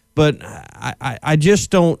opponent. But I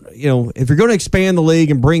just don't, if you're going to expand the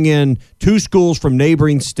league and bring in 2 schools from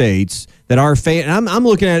neighboring states that are I'm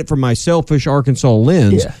looking at it from my selfish Arkansas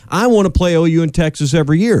lens. Yeah. I want to play OU and Texas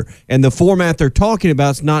every year. And the format they're talking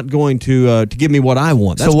about is not going to give me what I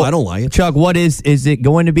want. That's why I don't like it. Chuck, what is it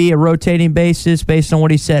going to be a rotating basis based on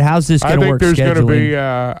what he said? How's this going to work? I think there's going to be,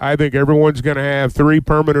 I think everyone's going to have 3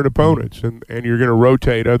 permanent opponents, and you're going to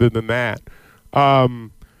rotate other than that.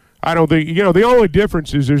 I don't think, the only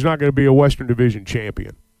difference is there's not going to be a Western Division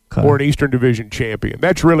champion or an Eastern Division champion.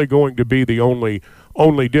 That's really going to be the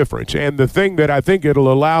only difference. And the thing that I think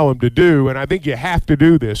it'll allow them to do, and I think you have to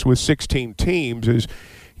do this with 16 teams, is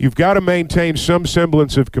you've got to maintain some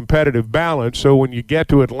semblance of competitive balance so when you get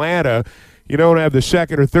to Atlanta, you don't have the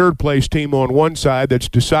second or third place team on one side that's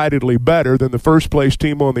decidedly better than the first place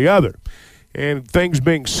team on the other. And things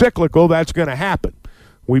being cyclical, that's going to happen.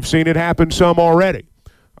 We've seen it happen some already.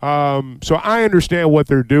 So I understand what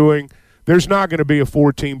they're doing. There's not going to be a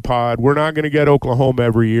 4-team pod. We're not going to get Oklahoma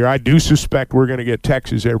every year. I do suspect we're going to get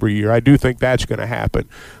Texas every year. I do think that's going to happen.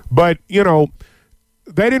 But,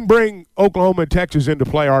 they didn't bring Oklahoma and Texas in to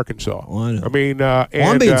play Arkansas. Oh, I know. I mean,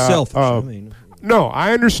 I'm being selfish. No,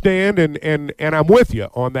 I understand, and I'm with you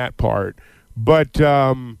on that part. But,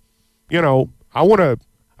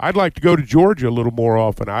 I'd like to go to Georgia a little more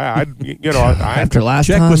often. After last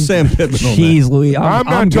check time, with Sam Pittman on jeez, that. Louis, I'm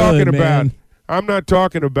not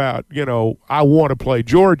talking about, I want to play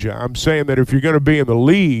Georgia. I'm saying that if you're going to be in the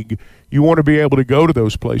league, you want to be able to go to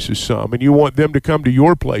those places some, and you want them to come to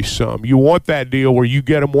your place some. You want that deal where you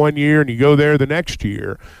get them one year and you go there the next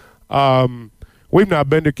year. We've not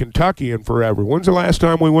been to Kentucky in forever. When's the last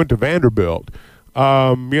time we went to Vanderbilt?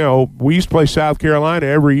 We used to play South Carolina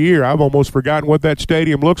every year. I've almost forgotten what that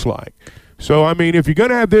stadium looks like. So, I mean, if you're going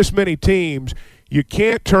to have this many teams, you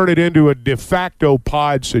can't turn it into a de facto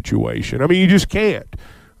pod situation. I mean, you just can't.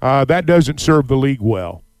 That doesn't serve the league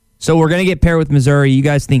well. So we're going to get paired with Missouri. You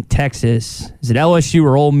guys think Texas? Is it LSU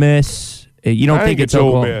or Ole Miss? You don't think it's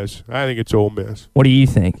Ole Miss? I think it's Ole Miss. What do you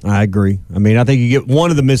think? I agree. I mean, I think you get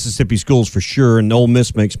one of the Mississippi schools for sure, and Ole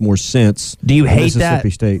Miss makes more sense. Do you hate Mississippi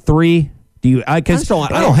that? State. 3? Do you? I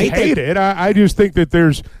don't hate it. I just think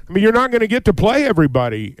that you're not going to get to play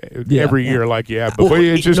everybody every year like you have before.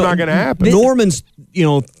 It's just not going to happen. Norman's,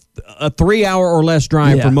 a 3-hour or less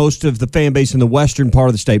drive for most of the fan base in the western part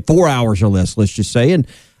of the state, 4 hours or less, let's just say. And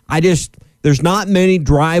there's not many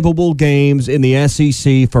drivable games in the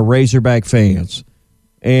SEC for Razorback fans.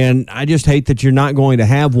 And I just hate that you're not going to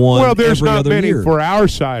have one. Well, there's not many year. For our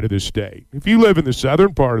side of the state. If you live in the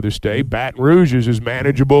southern part of the state, Baton Rouge is as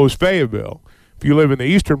manageable as Fayetteville. If you live in the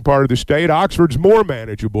eastern part of the state, Oxford's more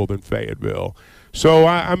manageable than Fayetteville. So,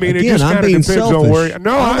 I mean, again, it just kind of depends selfish. on where.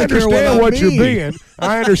 No, I understand what you're mean. being.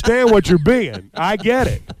 I understand what you're being. I get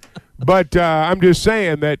it. But I'm just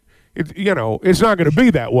saying that. It's not going to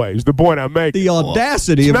be that way is the point I'm making. The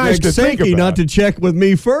audacity of nice Greg Sankey not to check with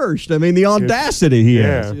me first. I mean, the audacity he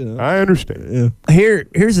has. I understand. Yeah.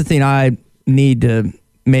 Here's the thing I need to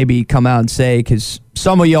maybe come out and say, because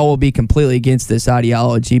some of y'all will be completely against this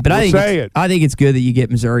ideology, but I think it's good that you get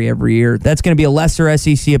Missouri every year. That's going to be a lesser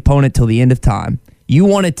SEC opponent till the end of time. You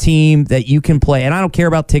want a team that you can play, and I don't care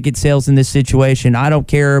about ticket sales in this situation. I don't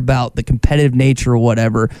care about the competitive nature or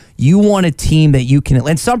whatever. You want a team that you can,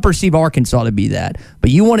 and some perceive Arkansas to be that, but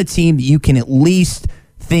you want a team that you can at least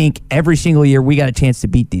think every single year we got a chance to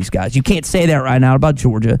beat these guys. You can't say that right now about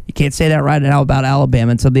Georgia. You can't say that right now about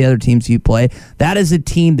Alabama and some of the other teams you play. That is a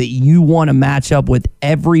team that you want to match up with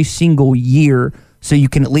every single year so you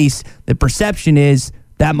can at least, the perception is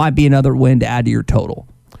that might be another win to add to your total.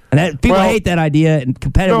 And people hate that idea and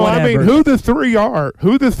competitive. No, whatever. I mean who the three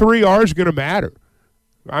are is going to matter.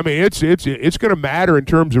 I mean it's going to matter in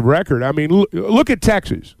terms of record. I mean look at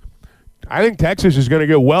Texas. I think Texas is going to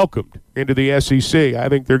get welcomed into the SEC. I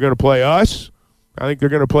think they're going to play us. I think they're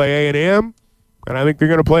going to play A&M, and I think they're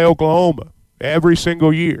going to play Oklahoma every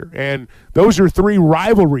single year. And those are 3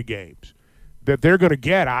 rivalry games that they're going to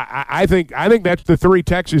get. I think that's the 3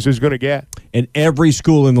 Texas is going to get. And every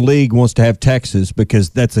school in the league wants to have Texas because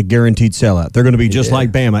that's a guaranteed sellout. They're going to be just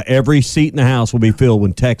like Bama. Every seat in the house will be filled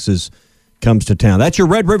when Texas comes to town. That's your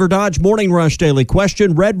Red River Dodge Morning Rush Daily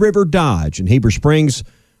Question. Red River Dodge in Heber Springs,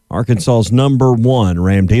 Arkansas's #1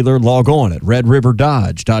 Ram dealer. Log on at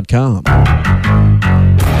redriverdodge.com.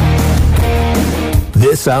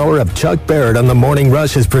 This hour of Chuck Barrett on the Morning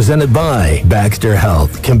Rush is presented by Baxter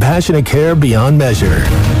Health. Compassionate care beyond measure.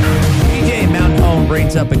 DJ Mountain Home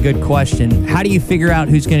brings up a good question. How do you figure out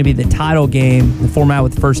who's going to be the title game, the format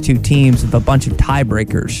with the first 2 teams, with a bunch of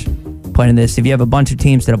tiebreakers playing this? If you have a bunch of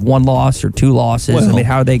teams that have 1 loss or 2 losses, I mean,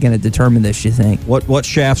 how are they going to determine this, you think? What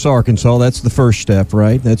shafts Arkansas? That's the first step,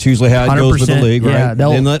 right? That's usually how it goes with the league, right? Yeah,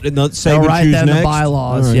 they'll let Saban write choose that in next. the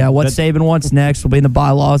bylaws. Right. Yeah, what Saban wants next will be in the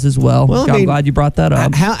bylaws as well. I'm glad you brought that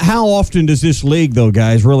up. How often does this league, though,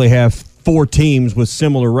 guys, really have 4 teams with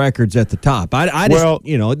similar records at the top? I just,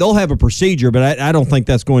 they'll have a procedure, but I don't think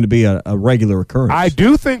that's going to be a regular occurrence. I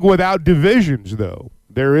do think without divisions, though,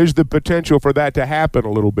 there is the potential for that to happen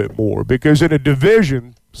a little bit more, because in a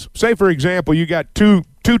division, say for example, you got two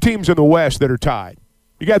teams in the West that are tied.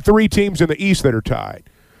 You got 3 teams in the East that are tied.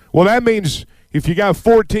 Well, that means if you got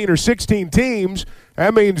 14 or 16 teams,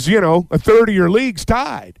 that means, a third of your league's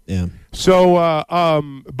tied. Yeah. So,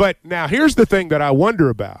 but now here's the thing that I wonder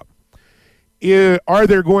about. Are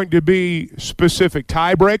there going to be specific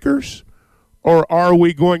tiebreakers, or are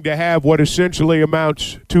we going to have what essentially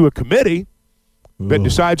amounts to a committee that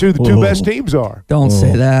decides who the two best teams are. Don't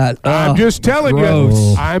say that. I'm just telling gross.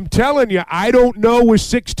 you. I'm telling you. I don't know with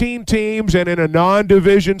 16 teams and in a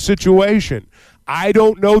non-division situation. I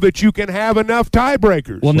don't know that you can have enough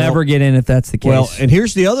tiebreakers. We'll never get in if that's the case. Well, and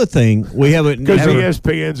here's the other thing. We haven't because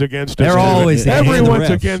ESPN's against us. They're always everyone's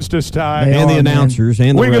against us, Ty. And the announcers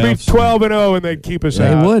and the refs. We could be 12-0 and they'd keep us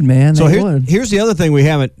out. They would, man. So They would. here's the other thing we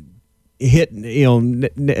haven't hit,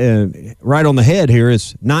 right on the head here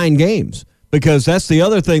is 9 games, because that's the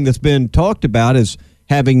other thing that's been talked about is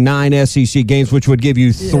having 9 SEC games, which would give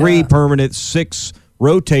you 3 permanent, 6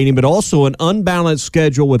 rotating, but also an unbalanced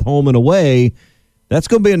schedule with home and away. That's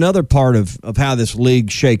going to be another part of how this league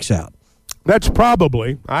shakes out. That's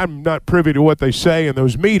probably. I'm not privy to what they say in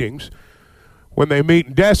those meetings when they meet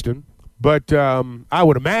in Destin, but I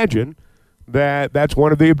would imagine that that's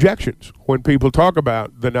one of the objections when people talk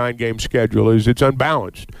about the 9-game schedule is it's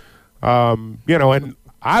unbalanced. And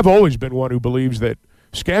I've always been one who believes that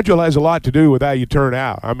schedule has a lot to do with how you turn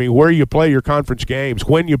out. I mean, where you play your conference games,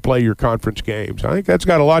 when you play your conference games. I think that's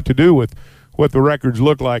got a lot to do with what the records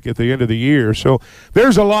look like at the end of the year. So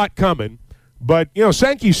there's a lot coming. But,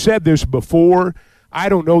 Sankey said this before. I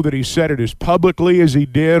don't know that he said it as publicly as he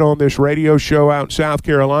did on this radio show out in South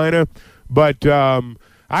Carolina. But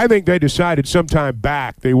I think they decided sometime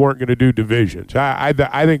back they weren't going to do divisions. I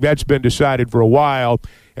think that's been decided for a while.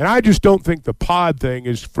 And I just don't think the pod thing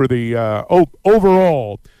is for the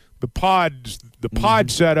overall. The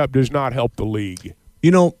pod setup does not help the league.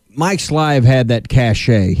 Mike Slive had that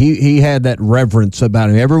cachet. He had that reverence about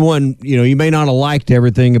him. Everyone, you may not have liked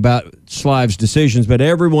everything about Slive's decisions, but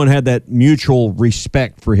everyone had that mutual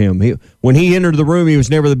respect for him. When he entered the room, he was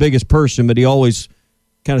never the biggest person, but he always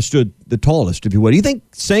kind of stood the tallest, if you would. Do you think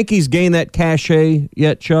Sankey's gained that cachet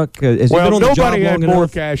yet, Chuck? Has he been on the job nobody had long more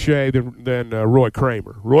enough? cachet than Roy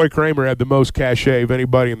Kramer. Roy Kramer had the most cachet of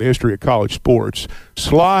anybody in the history of college sports.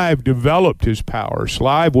 Slive developed his power.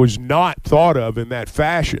 Slive was not thought of in that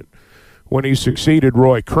fashion when he succeeded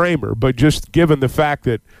Roy Kramer, but just given the fact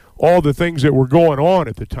that all the things that were going on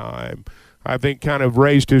at the time, I think kind of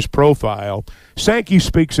raised his profile. Sankey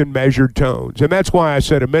speaks in measured tones, and that's why I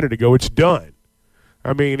said a minute ago it's done.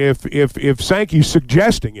 I mean, if Sankey's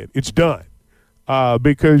suggesting it, it's done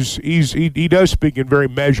because he does speak in very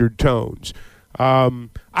measured tones.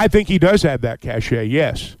 I think he does have that cachet,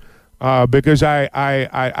 yes, because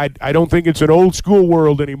I don't think it's an old school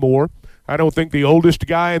world anymore. I don't think the oldest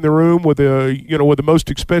guy in the room with the most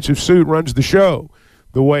expensive suit runs the show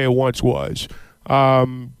the way it once was.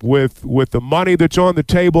 With the money that's on the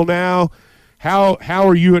table now, how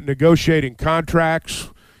are you at negotiating contracts?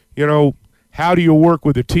 How do you work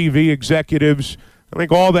with the TV executives? I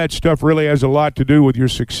think all that stuff really has a lot to do with your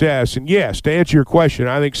success. And yes, to answer your question,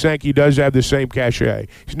 I think Sankey does have the same cachet.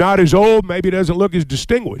 He's not as old, maybe doesn't look as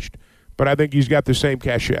distinguished, but I think he's got the same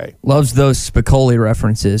cachet. Loves those Spicoli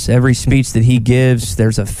references. Every speech that he gives,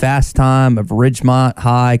 there's a Fast Time of Ridgemont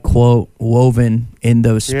High quote woven in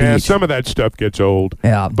those speeches. Yeah, some of that stuff gets old.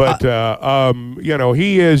 Yeah. But,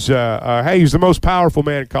 he is, he's the most powerful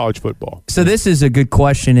man in college football. So this is a good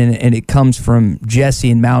question, and it comes from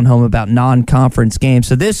Jesse in Mountain Home about non-conference games.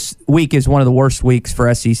 So this week is one of the worst weeks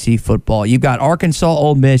for SEC football. You've got Arkansas,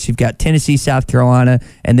 Ole Miss, you've got Tennessee, South Carolina,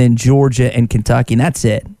 and then Georgia and Kentucky, and that's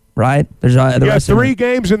it. Right? There's you got 3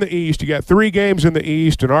 games in the East. You got 3 games in the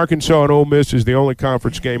East, and Arkansas and Ole Miss is the only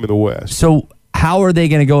conference game in the West. So how are they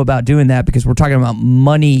going to go about doing that? Because we're talking about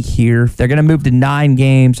money here. If they're going to move to 9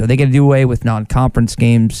 games, are they going to do away with non-conference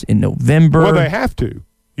games in November? Well, they have to.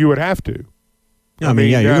 You would have to. You're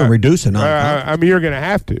going to reduce it. You're going to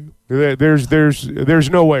have to. There's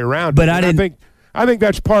no way around but it. I think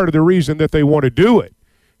that's part of the reason that they want to do it.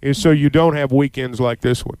 Is so you don't have weekends like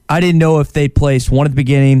this one. I didn't know if they'd place one at the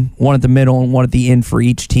beginning, one at the middle, and one at the end for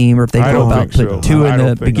each team, or if they go about put 2 in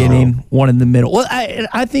the beginning, 1 in the middle. Well,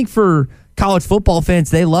 I think for college football fans,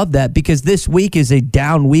 they love that because this week is a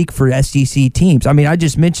down week for SEC teams. I mean, I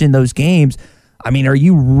just mentioned those games. I mean, are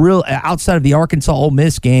you real outside of the Arkansas Ole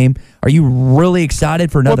Miss game? Are you really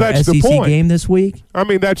excited for another SEC game this week? I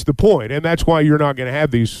mean, that's the point, and that's why you're not going to have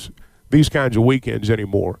these kinds of weekends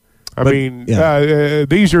anymore. These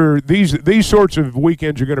sorts of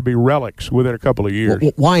weekends are going to be relics within a couple of years.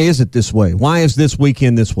 Why is it this way? Why is this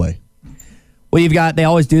weekend this way? Well, they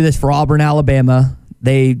always do this for Auburn, Alabama.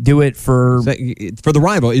 They do it for the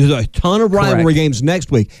rival. There's a ton of rivalry games next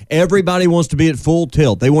week. Everybody wants to be at full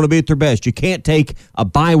tilt. They want to be at their best. You can't take a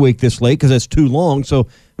bye week this late because that's too long. So,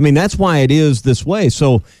 I mean, that's why it is this way.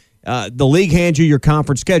 So, the league hands you your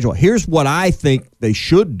conference schedule. Here's what I think they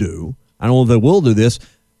should do. I don't know if they will do this,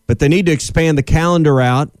 but they need to expand the calendar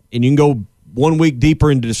out, and you can go 1 week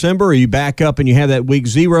deeper into December, or you back up and you have that week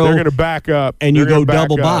 0? They're going to back up. And you go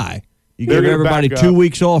double bye. You give everybody 2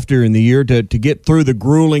 weeks off during the year to get through the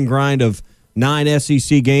grueling grind of 9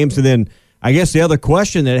 SEC games. And then I guess the other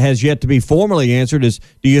question that has yet to be formally answered is,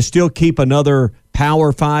 do you still keep another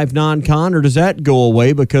Power 5 non-con, or does that go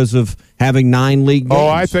away because of having 9 league games? Oh,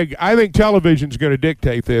 I think television's going to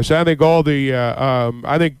dictate this. I think all the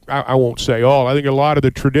I won't say all. I think a lot of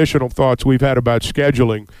the traditional thoughts we've had about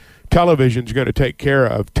scheduling, television's going to take care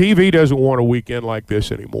of. TV doesn't want a weekend like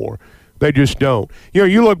this anymore. They just don't.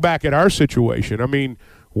 You look back at our situation. I mean,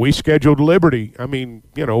 we scheduled Liberty. I mean,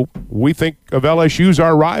 we think of LSU's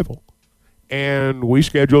our rival. And we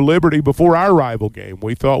scheduled Liberty before our rival game.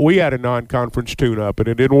 We thought we had a non-conference tune-up, and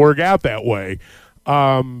it didn't work out that way.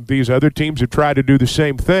 These other teams have tried to do the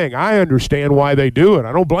same thing. I understand why they do it.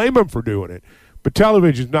 I don't blame them for doing it. But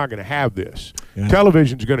television's not going to have this. Yeah.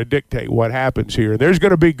 Television's going to dictate what happens here. There's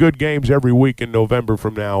going to be good games every week in November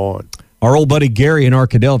from now on. Our old buddy Gary in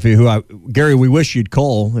Arkadelphia, Gary, we wish you'd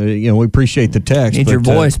call. We appreciate the text. Need your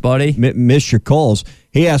voice, buddy. Miss your calls.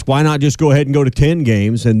 He asked, why not just go ahead and go to 10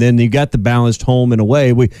 games, and then you got the balanced home and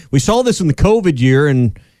away. We saw this in the COVID year,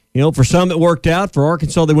 and for some it worked out. For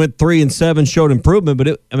Arkansas, they went 3-7, showed improvement,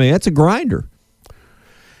 but that's a grinder.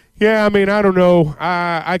 Yeah, I mean, I don't know.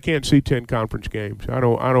 I can't see 10 conference games. I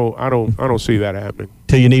don't see that happening.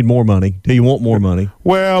 Till you need more money. Till you want more money.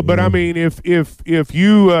 Well, but I mean, if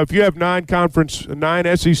you have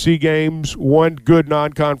 9 SEC games, 1 good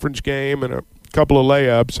non-conference game, and a couple of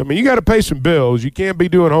layups, I mean, you got to pay some bills. You can't be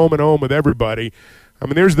doing home and home with everybody. I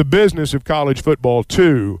mean, there's the business of college football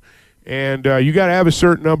too, and you got to have a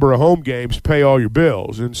certain number of home games to pay all your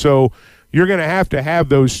bills, and so you're going to have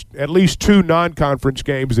those at least 2 non-conference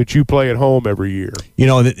games that you play at home every year.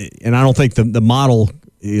 And I don't think the model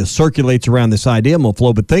circulates around this idea,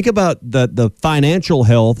 Mo-Flo, but think about the financial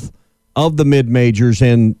health of the mid-majors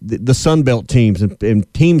and the Sun Belt teams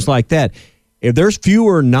and teams like that. If there's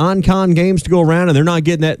fewer non-con games to go around and they're not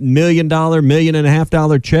getting that $1 million, $1.5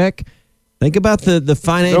 million check, think about the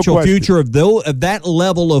financial future of that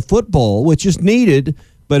level of football, which is needed.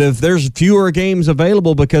 But if there's fewer games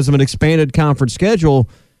available because of an expanded conference schedule,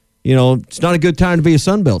 it's not a good time to be a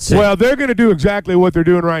Sun Belt team. Well, they're going to do exactly what they're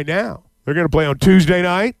doing right now. They're going to play on Tuesday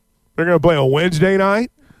night. They're going to play on Wednesday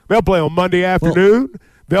night. They'll play on Monday afternoon.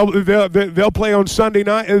 They'll play on Sunday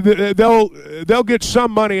night. They'll get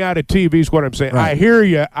some money out of TV is what I'm saying. Right. I hear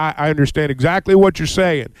you. I understand exactly what you're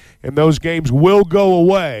saying. And those games will go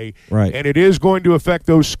away. Right. And it is going to affect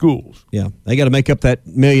those schools. Yeah. They got to make up that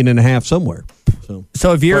 $1.5 million somewhere.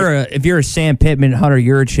 So if you're a Sam Pittman, Hunter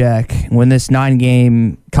Yurachek, when this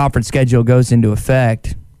 9-game conference schedule goes into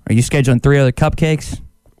effect, are you scheduling 3 other cupcakes?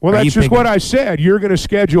 Well, that's just what I said. You're going to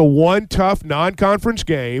schedule 1 tough non-conference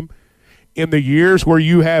game. In the years where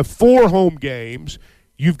you have 4 home games,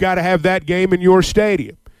 you've got to have that game in your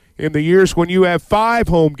stadium. In the years when you have 5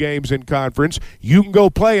 home games in conference, you can go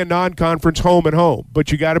play a non-conference home and home,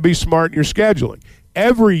 but you got to be smart in your scheduling.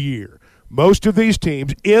 Every year, most of these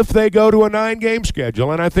teams, if they go to a 9-game schedule,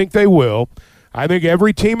 and I think they will, I think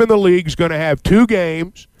every team in the league is going to have 2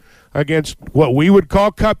 games against what we would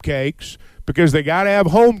call cupcakes because they got to have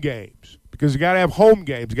home games. You got to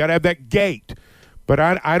have that gate. But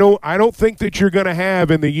I don't think that you're going to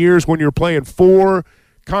have in the years when you're playing 4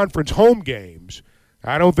 conference home games.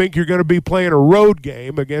 I don't think you're going to be playing a road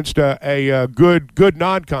game against a good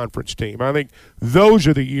non-conference team. I think those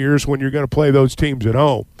are the years when you're going to play those teams at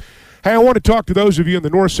home. Hey, I want to talk to those of you in the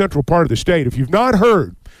north central part of the state. If you've not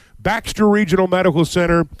heard, Baxter Regional Medical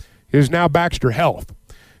Center is now Baxter Health.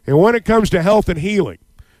 And when it comes to health and healing,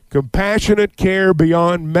 compassionate care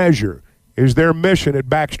beyond measure is their mission at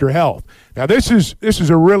Baxter Health. Now, this is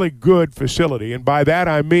a really good facility, and by that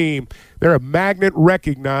I mean they're a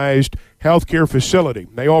magnet-recognized healthcare facility.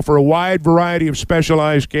 They offer a wide variety of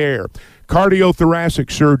specialized care, cardiothoracic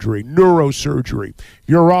surgery, neurosurgery,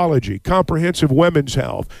 urology, comprehensive women's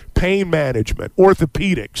health, pain management,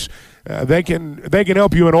 orthopedics. They can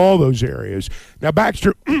help you in all those areas. Now,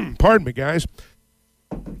 Baxter, pardon me, guys,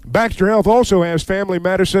 Baxter Health also has family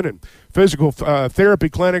medicine and physical therapy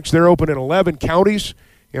clinics. They're open in 11 counties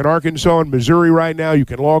in Arkansas and Missouri right now. You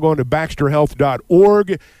can log on to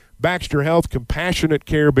baxterhealth.org. Baxter Health, compassionate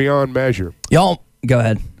care beyond measure. Y'all, go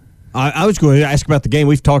ahead. I was going to ask about the game.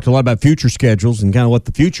 We've talked a lot about future schedules and kind of what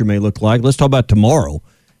the future may look like. Let's talk about tomorrow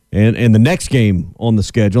and the next game on the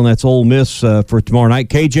schedule, and that's Ole Miss for tomorrow night.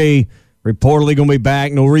 KJ reportedly going to be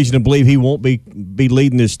back. No reason to believe he won't be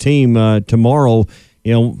leading this team tomorrow.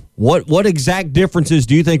 What exact differences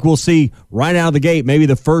do you think we'll see right out of the gate, maybe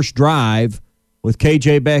the first drive with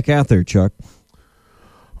KJ back out there, Chuck?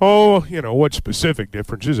 Oh, what specific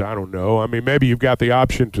differences? I don't know. I mean, maybe you've got the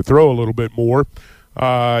option to throw a little bit more.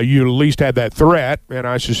 You at least had that threat, and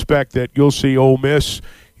I suspect that you'll see Ole Miss,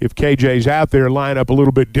 if KJ's out there, line up a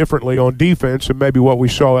little bit differently on defense than maybe what we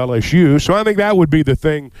saw LSU. So I think that would be the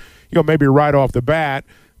thing, maybe right off the bat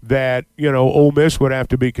that, Ole Miss would have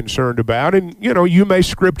to be concerned about. And, you may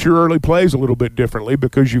script your early plays a little bit differently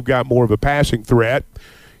because you've got more of a passing threat.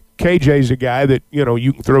 KJ's a guy that,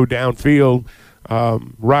 you can throw downfield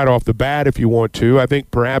right off the bat if you want to. I think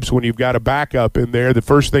perhaps when you've got a backup in there, the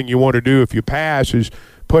first thing you want to do if you pass is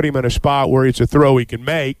put him in a spot where it's a throw he can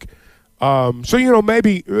make. So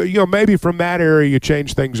maybe from that area you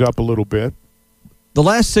change things up a little bit. The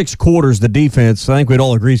last 6 quarters, the defense, I think we'd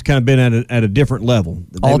all agree, has kind of been at a different level.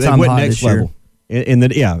 All-time high this year.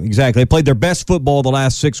 Yeah, exactly. They played their best football the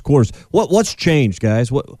last 6 quarters. What's changed,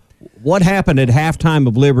 guys? What happened at halftime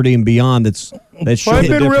of Liberty and beyond that's showed the difference?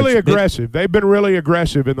 They've been really aggressive. They've been really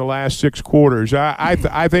aggressive in the last 6 quarters. I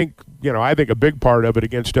think a big part of it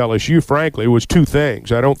against LSU, frankly, was 2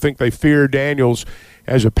 things. I don't think they feared Daniels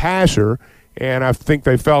as a passer, and I think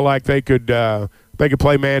they felt like they could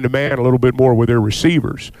play man-to-man a little bit more with their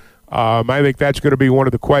receivers. I think that's going to be one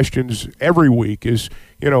of the questions every week is,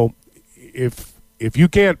 if you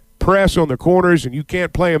can't press on the corners and you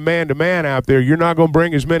can't play a man-to-man out there, you're not going to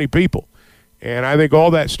bring as many people. And I think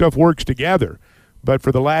all that stuff works together. But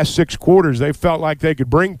for the last 6 quarters, they felt like they could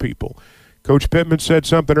bring people. Coach Pittman said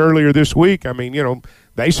something earlier this week. I mean,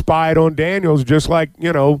 they spied on Daniels just like,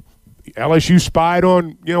 LSU spied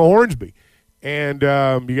on, Hornsby. And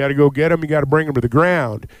you got to go get them. You got to bring them to the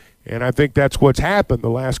ground. And I think that's what's happened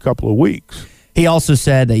the last couple of weeks. He also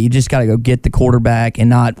said that you just got to go get the quarterback and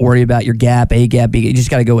not worry about your gap, A gap, B gap. You just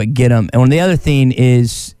got to go and get him. And the other thing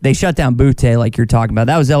is they shut down Butte like you're talking about.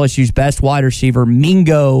 That was LSU's best wide receiver.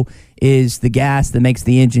 Mingo is the gas that makes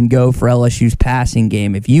the engine go for LSU's passing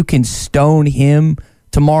game. If you can stone him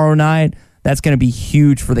tomorrow night, that's going to be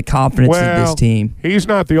huge for the confidence of this team. He's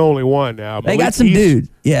not the only one now. They got some dudes.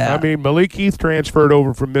 Yeah. I mean, Malik Heath transferred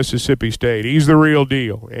over from Mississippi State. He's the real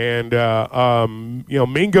deal. And,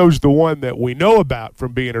 Mingo's the one that we know about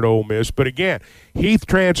from being at Ole Miss. But, again, Heath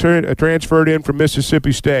transferred in from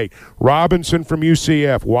Mississippi State. Robinson from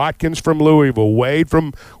UCF. Watkins from Louisville. Wade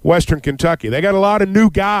from Western Kentucky. They got a lot of new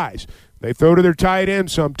guys. They throw to their tight end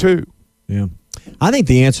some, too. Yeah. I think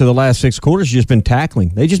the answer to the last 6 quarters has just been tackling.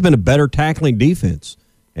 They've just been a better tackling defense.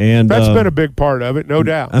 And that's been a big part of it, no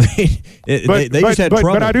doubt. I mean, they just had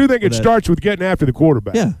trouble. But I do think it starts with getting after the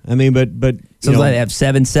quarterback. Yeah, I mean, but so they have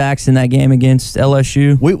 7 sacks in that game against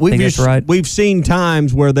LSU. We've seen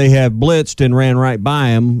times where they have blitzed and ran right by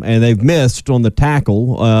him, and they've missed on the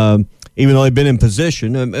tackle, even though they've been in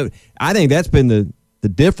position. I think that's been the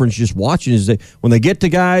difference. Just watching is that when they get to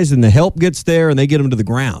guys and the help gets there, and they get them to the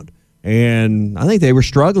ground. And I think they were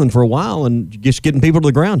struggling for a while and just getting people to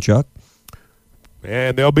the ground, Chuck.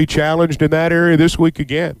 And they'll be challenged in that area this week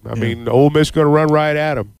again. I mean, Ole Miss going to run right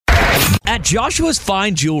at them. At Joshua's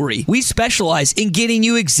Fine Jewelry, we specialize in getting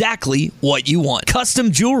you exactly what you want.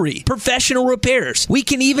 Custom jewelry, professional repairs. We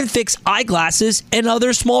can even fix eyeglasses and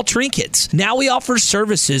other small trinkets. Now we offer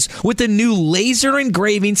services with a new laser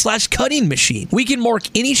engraving/cutting machine. We can mark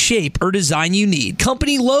any shape or design you need.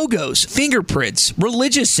 Company logos, fingerprints,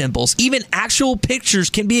 religious symbols, even actual pictures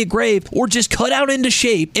can be engraved or just cut out into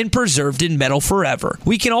shape and preserved in metal forever.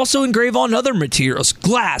 We can also engrave on other materials,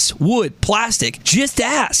 glass, wood, plastic. Just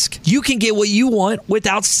ask. You can get what you want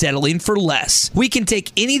without settling for less. We can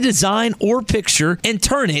take any design or picture and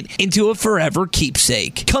turn it into a forever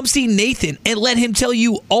keepsake. Come see Nathan and let him tell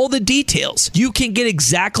you all the details. You can get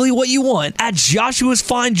exactly what you want at Joshua's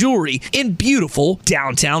Fine Jewelry in beautiful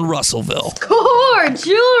downtown Russellville. Core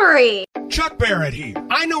Jewelry. Chuck Barrett here.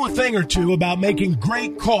 I know a thing or two about making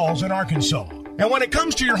great calls in Arkansas. And when it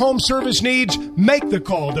comes to your home service needs, make the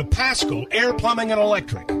call to Paschal Air Plumbing and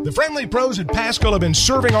Electric. The friendly pros at Paschal have been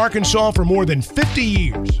serving Arkansas for more than 50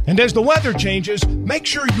 years. And as the weather changes, make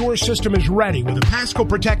sure your system is ready with a Paschal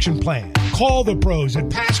protection plan. Call the pros at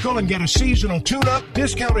Paschal and get a seasonal tune-up,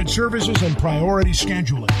 discounted services, and priority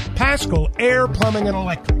scheduling. Paschal Air Plumbing and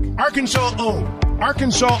Electric. Arkansas owned.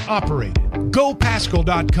 Arkansas operated.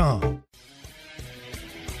 GoPaschal.com.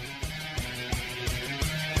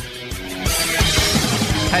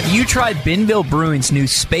 Have you tried Benville Brewing's new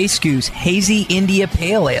Space Goose Hazy India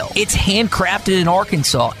Pale Ale? It's handcrafted in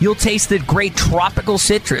Arkansas. You'll taste the great tropical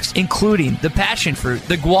citrus, including the passion fruit,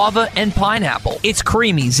 the guava, and pineapple. It's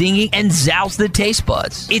creamy, zingy, and zounds the taste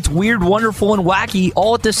buds. It's weird, wonderful, and wacky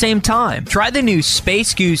all at the same time. Try the new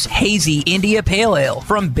Space Goose Hazy India Pale Ale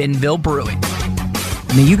from Benville Brewing.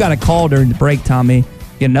 I mean, you got a call during the break, Tommy.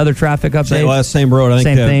 Get another traffic update. Same road. I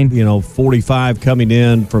think same thing. 45 coming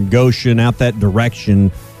in from Goshen out that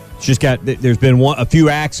direction. It's just there's been a few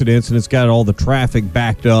accidents, and it's got all the traffic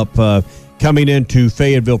backed up coming into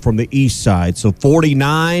Fayetteville from the east side. So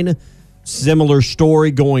 49, similar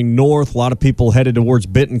story going north. A lot of people headed towards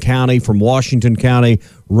Benton County from Washington County.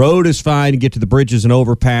 Road is fine to get to the bridges and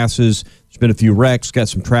overpasses. There's been a few wrecks, got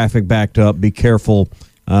some traffic backed up. Be careful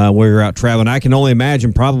where you're out traveling. I can only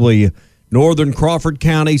imagine probably northern Crawford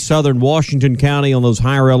County, southern Washington County on those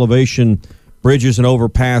higher elevation bridges and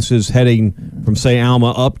overpasses heading from, say,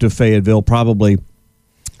 Alma up to Fayetteville, probably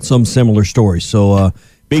some similar stories. So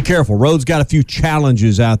be careful. Road's got a few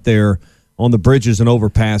challenges out there on the bridges and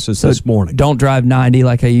overpasses this morning. Don't drive 90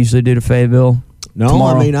 like I usually do to Fayetteville. No,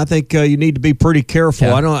 tomorrow. I mean, I think you need to be pretty careful.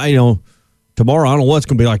 Yeah. Tomorrow, I don't know what it's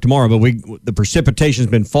going to be like tomorrow, but the precipitation's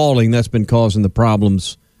been falling. That's been causing the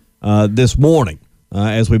problems this morning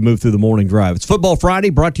as we move through the morning drive. It's Football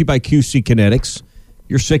Friday, brought to you by QC Kinetics.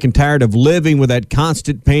 You're sick and tired of living with that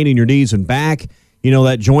constant pain in your knees and back.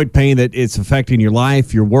 That joint pain that it's affecting your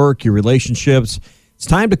life, your work, your relationships. It's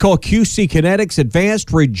time to call QC Kinetics,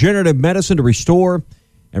 advanced regenerative medicine to restore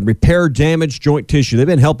and repair damaged joint tissue. They've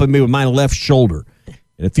been helping me with my left shoulder.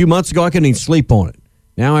 And a few months ago, I couldn't even sleep on it.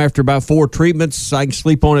 Now, after about 4 treatments, I can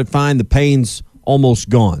sleep on it fine. The pain's almost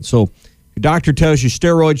gone. So if your doctor tells you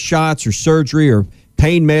steroid shots or surgery or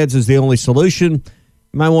pain meds is the only solution,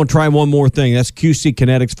 you might want to try one more thing. That's QC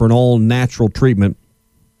Kinetics for an all-natural treatment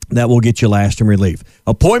that will get you lasting relief.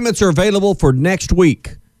 Appointments are available for next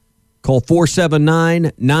week. Call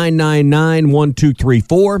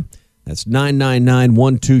 479-999-1234. That's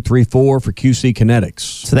 999-1234 for QC Kinetics.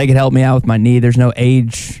 So they can help me out with my knee. There's no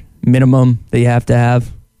age minimum that you have to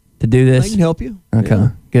do this? They can help you. Okay,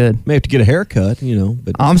 good. May have to get a haircut,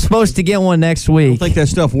 but I'm supposed to get one next week. I don't think that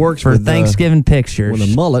stuff works for with Thanksgiving pictures. With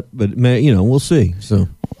a mullet, but we'll see. So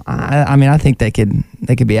I think they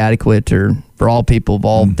could be adequate for all people of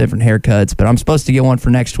all different haircuts, but I'm supposed to get one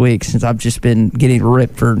for next week since I've just been getting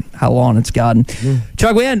ripped for how long it's gotten.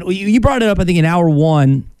 Chuck, you brought it up, I think, in hour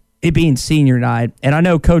one, it being senior night, and I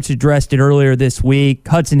know Coach addressed it earlier this week.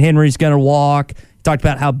 Hudson Henry's going to walk. Talked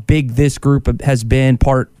about how big this group has been,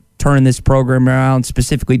 turning this program around,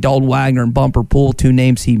 specifically Dalton Wagner and Bumper Pool, 2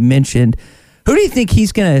 names he mentioned. Who do you think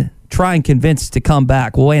he's going to try and convince to come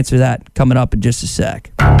back? We'll answer that coming up in just a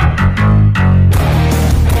sec.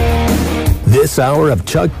 This hour of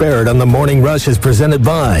Chuck Barrett on the Morning Rush is presented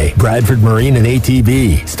by Bradford Marine and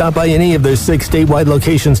ATV. Stop by any of their 6 statewide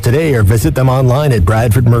locations today or visit them online at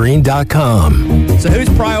bradfordmarine.com. So who's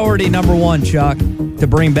priority number 1, Chuck, to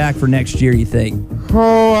bring back for next year, you think?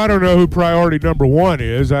 Oh, I don't know who priority number 1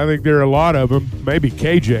 is. I think there are a lot of them. Maybe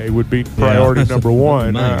KJ would be priority number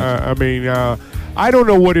 1. I don't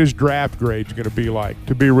know what his draft grade's going to be like,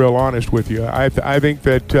 to be real honest with you. I think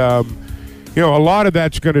that, a lot of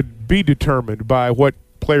that's going to be determined by what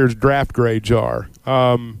players' draft grades are.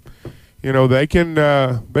 They can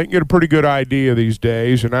get a pretty good idea these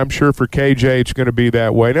days, and I'm sure for KJ it's going to be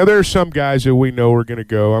that way. Now, there are some guys that we know are going to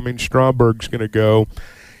go. I mean, Stromberg's going to go.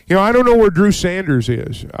 I don't know where Drew Sanders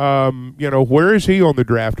is. Where is he on the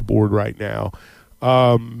draft board right now?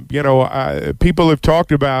 People have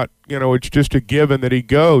talked about, it's just a given that he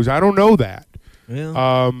goes. I don't know that.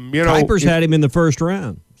 Yeah. Kuiper's had him in the first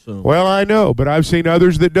round. So. Well, I know, but I've seen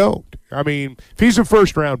others that don't. I mean, if he's a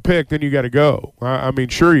first-round pick, then you got to go.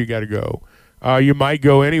 Sure you got to go. You might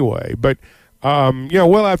go anyway. But,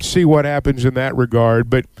 we'll have to see what happens in that regard.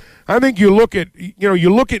 But I think you look at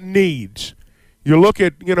needs. You look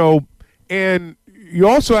at, and you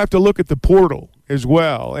also have to look at the portal as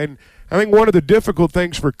well. And I think one of the difficult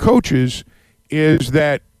things for coaches is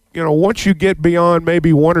that, once you get beyond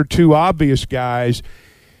maybe 1 or 2 obvious guys,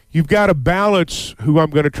 you've got to balance who I'm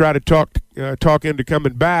going to try to talk into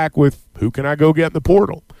coming back with who can I go get in the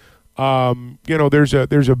portal. There's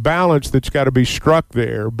a balance that's got to be struck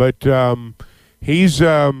there. But there's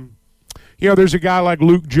a guy like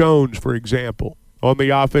Luke Jones, for example, on the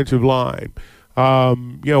offensive line.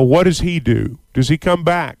 What does he do? Does he come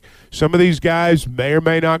back? Some of these guys may or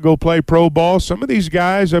may not go play pro ball. Some of these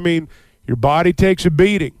guys, your body takes a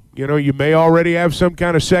beating. You may already have some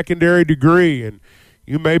kind of secondary degree, and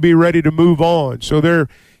you may be ready to move on. So there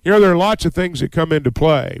are lots of things that come into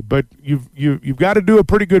play, but you've got to do a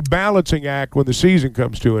pretty good balancing act when the season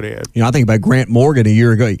comes to an end. I think about Grant Morgan a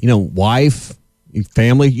year ago. Wife,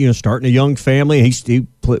 family. Starting a young family. He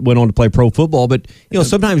went on to play pro football, but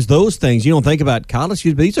sometimes those things you don't think about college.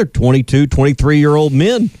 But these are 22, 23-year-old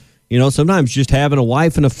men. Sometimes just having a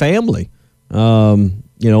wife and a family.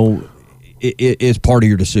 is part of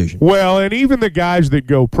your decision. Well, and even the guys that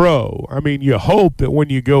go pro, I mean, you hope that when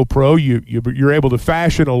you go pro, you're able to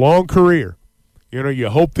fashion a long career. You know, you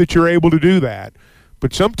hope that you're able to do that.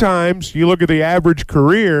 But sometimes you look at the average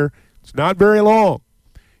career, it's not very long.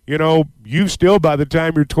 You know, you still, by the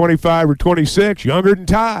time you're 25 or 26, younger than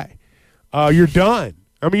Ty, you're done.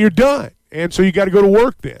 I mean, you're done. And so you got to go to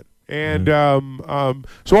work then. And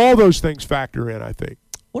so all those things factor in, I think.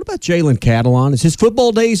 What about Jalen Catalon? Is his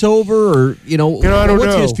football days over, or, I don't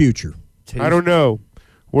what's know. His future? I don't know.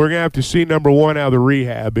 We're going to have to see, number one, how the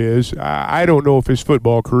rehab is. I don't know if his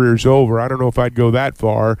football career's over. I don't know if I'd go that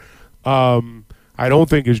far. I don't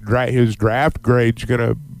think his draft grade's going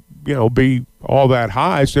to, be all that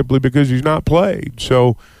high simply because he's not played.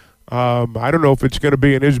 So I don't know if it's going to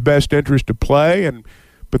be in his best interest to play.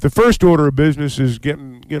 But the first order of business is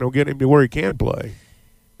getting him to where he can play.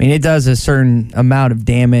 I mean, it does a certain amount of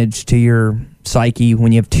damage to your psyche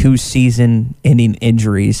when you have 2 season-ending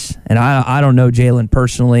injuries. And I don't know Jalen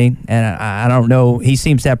personally, and I don't know. He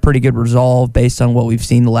seems to have pretty good resolve based on what we've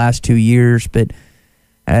seen the last 2 years. But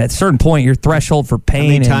at a certain point, your threshold for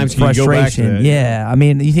pain and frustration. Yeah, I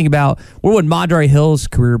mean, you think about where would Madre Hill's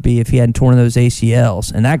career be if he hadn't torn those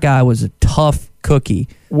ACLs? And that guy was a tough cookie.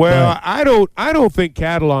 Well, I don't think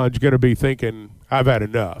Catalon's going to be thinking I've had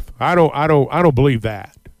enough. I don't believe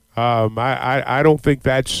that. I don't think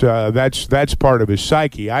that's part of his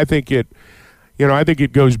psyche. I think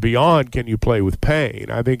it goes beyond can you play with pain.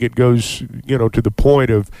 I think it goes to the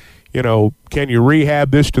point of can you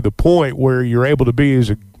rehab this to the point where you're able to be as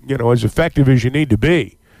effective as you need to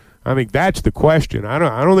be. I think that's the question. I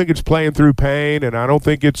don't think it's playing through pain, and I don't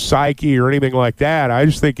think it's psyche or anything like that. I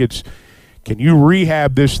just think it's can you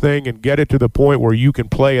rehab this thing and get it to the point where you can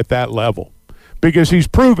play at that level, because he's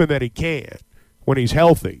proven that he can when he's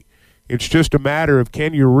healthy. It's just a matter of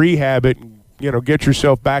can you rehab it and get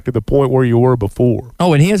yourself back to the point where you were before.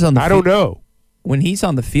 Oh, and he is on the I don't know. When he's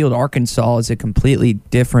on the field, Arkansas is a completely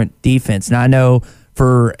different defense. Now, I know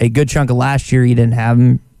for a good chunk of last year, you didn't have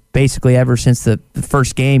him. Basically, ever since the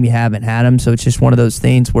first game, you haven't had him. So it's just one of those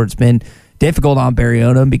things where it's been difficult on Barry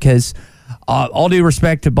Odom because all due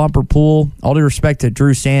respect to Bumper Pool, all due respect to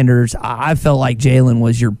Drew Sanders, I felt like Jalen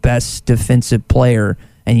was your best defensive player,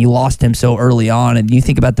 and you lost him so early on. And you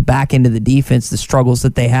think about the back end of the defense, the struggles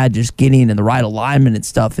that they had just getting in the right alignment and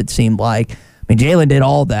stuff, it seemed like. I mean, Jalen did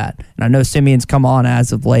all that. And I know Simeon's come on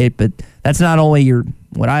as of late, but that's not only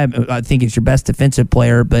what I think is your best defensive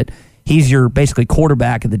player, but he's your basically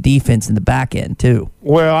quarterback of the defense in the back end, too.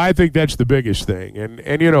 Well, I think that's the biggest thing.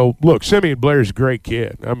 And look, Simeon Blair's a great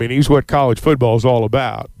kid. I mean, he's what college football is all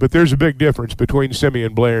about. But there's a big difference between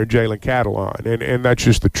Simeon Blair and Jalen Catalon, and that's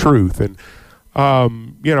just the truth. And I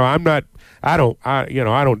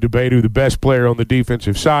don't debate who the best player on the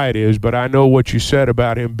defensive side is, but I know what you said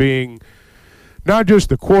about him being not just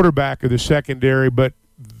the quarterback of the secondary, but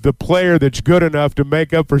the player that's good enough to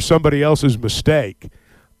make up for somebody else's mistake.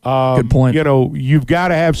 Good point. You've got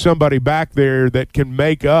to have somebody back there that can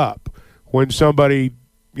make up when somebody,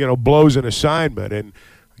 blows an assignment. And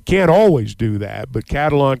can't always do that, but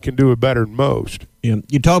Catalon can do it better than most. Yeah.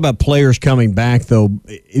 You talk about players coming back, though.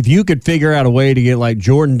 If you could figure out a way to get like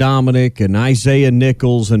Jordan Dominic and Isaiah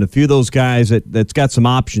Nichols and a few of those guys that's got some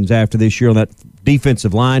options after this year on that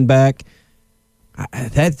defensive line back,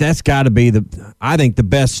 that's got to be I think the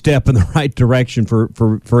best step in the right direction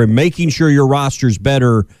for making sure your roster's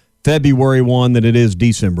better February 1 than it is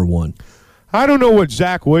December 1. I don't know what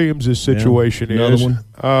Zach Williams' situation is.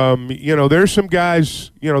 One. There's some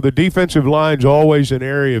guys, the defensive line's always an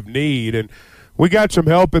area of need, and we got some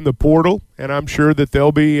help in the portal, and I'm sure that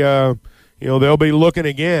they'll be looking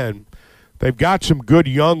again. They've got some good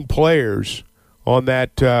young players on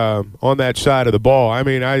that side of the ball. I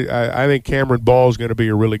mean, I think Cameron Ball is going to be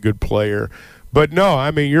a really good player. But no,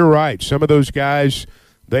 I mean, you're right. Some of those guys,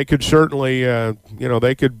 they could certainly,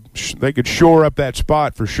 they could shore up that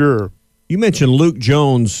spot for sure. You mentioned Luke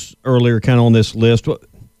Jones earlier, kind of on this list. What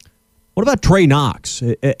about Trey Knox?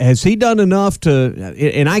 Has he done enough to?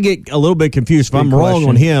 And I get a little bit confused if I'm wrong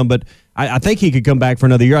on him, but I think he could come back for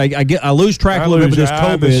another year. I lose track a little bit with this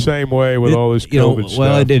COVID. I'm the same way with all this COVID stuff.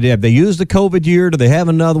 Well, have they used the COVID year? Do they have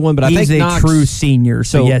another one? But he's I think Knox, a true senior,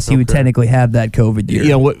 so yes, he would technically have that COVID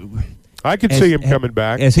year. I could see him coming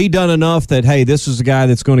back. Has he done enough that hey, this is a guy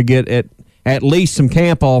that's going to get at least some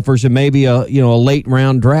camp offers and maybe a late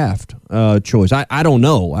round draft choice? I don't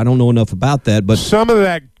know. I don't know enough about that, but some of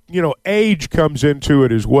that age comes into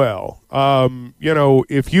it as well.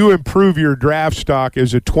 If you improve your draft stock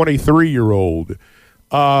as a 23-year-old,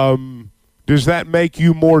 does that make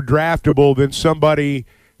you more draftable than somebody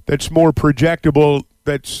that's more projectable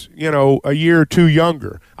that's, a year or two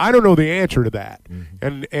younger? I don't know the answer to that.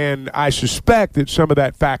 And I suspect that some of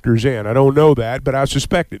that factors in. I don't know that, but I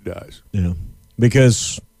suspect it does. Yeah.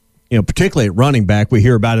 Because, particularly at running back, we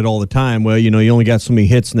hear about it all the time. Well, you only got so many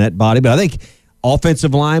hits in that body. But I think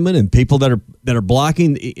offensive linemen and people that are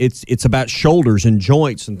blocking, it's about shoulders and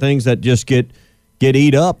joints and things that just get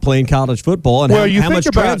eat up playing college football, and how much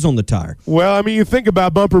treads on the tire. Well, you think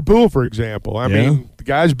about Bumper Poole, for example. I mean, the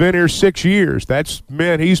guy's been here 6 years. That's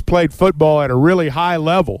meant he's played football at a really high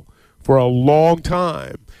level for a long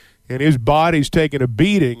time, and his body's taken a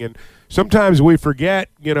beating. And sometimes we forget,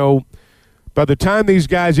 by the time these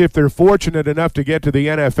guys, if they're fortunate enough to get to the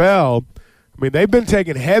NFL, they've been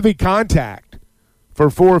taking heavy contact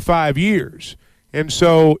for 4 or 5 years. And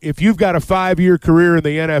so if you've got a 5-year career in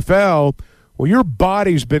the NFL, well, your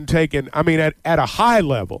body's been taken, at a high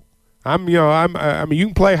level. You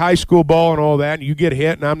can play high school ball and all that, and you get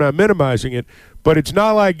hit, and I'm not minimizing it, but it's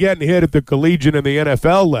not like getting hit at the collegiate and the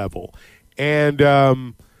NFL level. And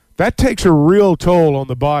that takes a real toll on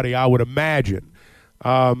the body, I would imagine.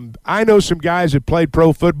 I know some guys that played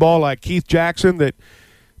pro football like Keith Jackson that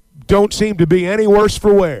don't seem to be any worse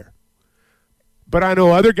for wear. But I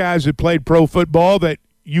know other guys that played pro football that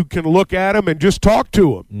you can look at them and just talk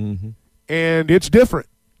to them. Mm-hmm. And it's different.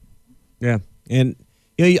 Yeah. And,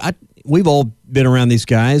 we've all been around these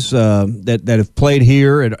guys that have played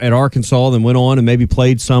here at Arkansas and went on and maybe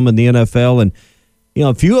played some in the NFL. And,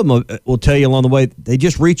 a few of them will tell you along the way, they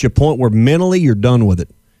just reach a point where mentally you're done with it.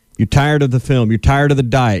 You're tired of the film. You're tired of the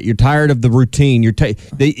diet. You're tired of the routine.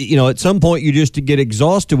 At some point you just get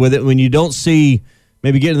exhausted with it. When you don't see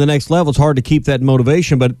maybe getting to the next level, it's hard to keep that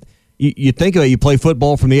motivation. But you think about it, you play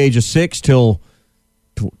football from the age of 6 till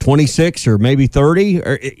 26 or maybe 30.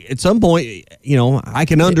 Or at some point, I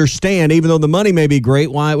can understand, even though the money may be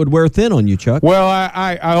great, why it would wear thin on you, Chuck. Well,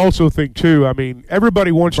 I also think, too,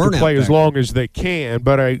 everybody wants to play as long as they can,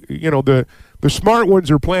 but, the smart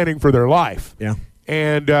ones are planning for their life. Yeah.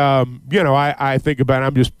 And, I think about,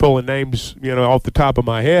 I'm just pulling names, off the top of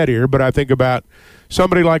my head here, but I think about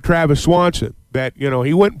somebody like Travis Swanson that,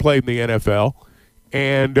 he went and played in the NFL,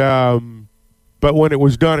 and but when it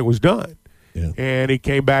was done, it was done. Yeah. And he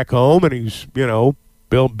came back home, and he's,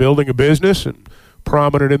 building a business and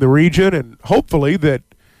prominent in the region, and hopefully that,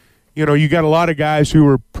 you got a lot of guys who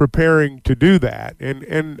are preparing to do that.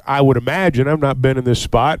 And I would imagine, I've not been in this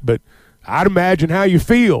spot, but I'd imagine how you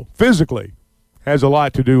feel physically has a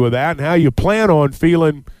lot to do with that, and how you plan on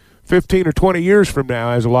feeling 15 or 20 years from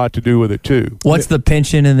now has a lot to do with it too. What's the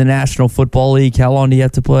pension in the National Football League? How long do you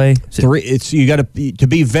have to play? You got to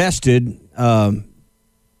be vested.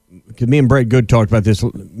 Because me and Brett Good talked about this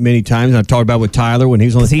many times, and I talked about it with Tyler when he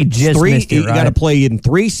was on. He just missed it, right? You got to play in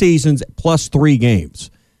 3 seasons plus 3 games.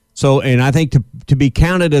 So, and I think to be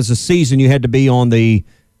counted as a season, you had to be on the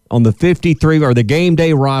 53 or the game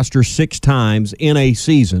day roster 6 times in a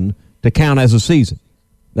season to count as a season.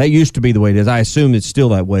 That used to be the way it is. I assume it's still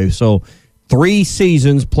that way. So 3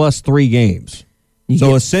 seasons plus 3 games.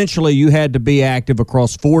 So essentially you had to be active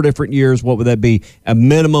across 4 different years. What would that be? A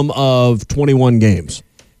minimum of 21 games.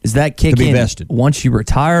 Does that kick in vested once you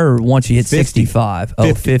retire or once you hit 65?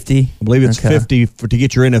 50? I believe it's 50 to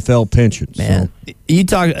get your NFL pension. Man,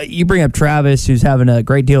 so. You bring up Travis, who's having a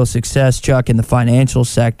great deal of success, Chuck, in the financial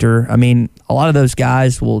sector. A lot of those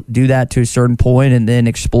guys will do that to a certain point and then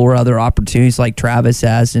explore other opportunities like Travis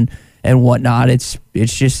has and whatnot. It's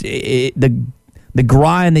just the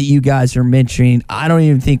grind that you guys are mentioning, I don't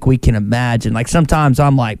even think we can imagine. Like sometimes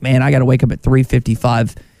I'm like, man, I got to wake up at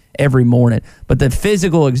 3:55 every morning. But the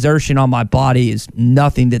physical exertion on my body is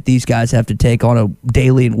nothing that these guys have to take on a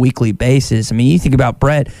daily and weekly basis. You think about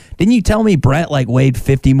Brett. Didn't you tell me Brett weighed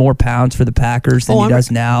 50 more pounds for the Packers than he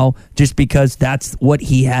does now, just because that's what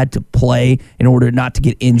he had to play in order not to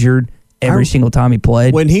get injured every single time he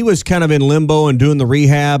played? When he was kind of in limbo and doing the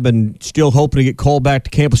rehab and still hoping to get called back to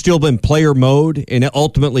camp, was still in player mode, and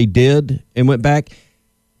ultimately did and went back.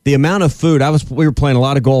 The amount of food, we were playing a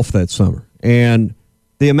lot of golf that summer, and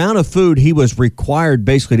the amount of food he was required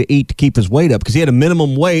basically to eat to keep his weight up, because he had a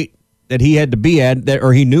minimum weight that he had to be at,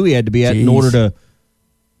 or he knew he had to be at in order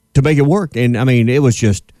to make it work. And it was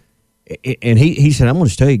just, and he said, I'm going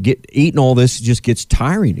to tell you, eating all this just gets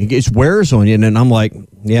tiring. It wears on you. And I'm like,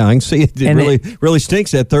 yeah, I can see it. It really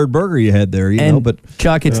stinks, that third burger you had there, you know. But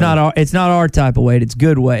Chuck, it's not our type of weight. It's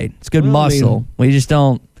good weight. It's good muscle. We just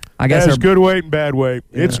don't. I guess it's good weight and bad weight.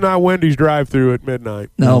 Yeah. It's not Wendy's drive-through at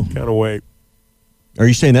midnight. No kind of weight. Are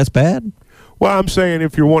you saying that's bad? Well, I'm saying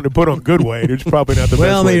if you're wanting to put on good weight, it's probably not the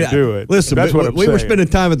best way to do it. Listen, that's what I'm saying. We were spending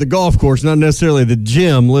time at the golf course, not necessarily the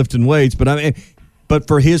gym lifting weights, but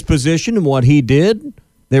for his position and what he did,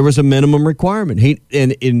 There was a minimum requirement.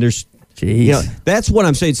 And there's, that's what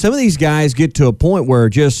I'm saying. Some of these guys get to a point where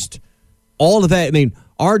just all of that. I mean,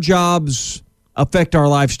 our jobs affect our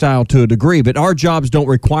lifestyle to a degree, but our jobs don't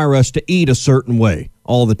require us to eat a certain way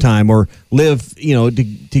all the time or live,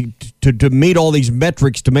 to meet all these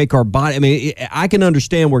metrics to make our body. I mean, I can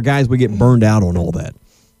understand where guys would get burned out on all that.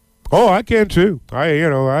 Oh, I can too.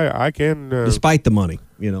 I can. Despite the money,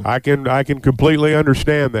 I can completely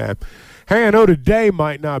understand that. Hey, I know today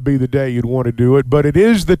might not be the day you'd want to do it, but it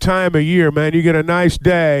is the time of year, man. You get a nice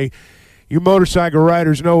day. You motorcycle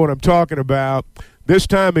riders know what I'm talking about. This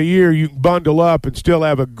time of year, you can bundle up and still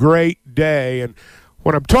have a great day. And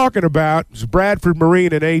what I'm talking about is Bradford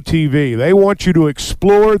Marine and ATV. They want you to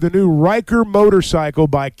explore the new Ryker motorcycle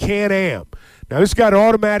by Can-Am. Now, this has got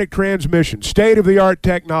automatic transmission, state-of-the-art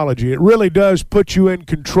technology. It really does put you in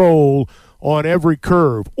control on every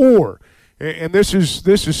curve. And this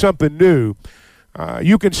is something new,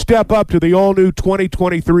 you can step up to the all-new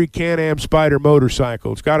 2023 Can-Am Spyder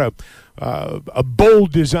motorcycle. It's got a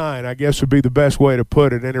bold design, I guess would be the best way to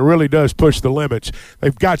put it, and it really does push the limits.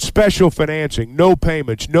 They've got special financing, no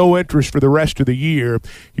payments, no interest for the rest of the year.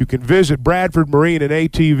 You can visit Bradford Marine and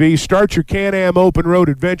ATV. Start your Can-Am open road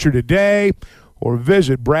adventure today, or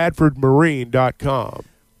visit bradfordmarine.com.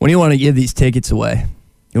 When do you want to give these tickets away?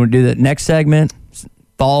 You want to do that next segment?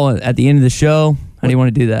 Fall at the end of the show? How do you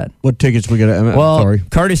want to do that? What tickets we got? Sorry.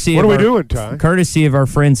 Courtesy. What are we doing, Ty? Courtesy of our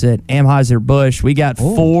friends at Anheuser-Busch, we got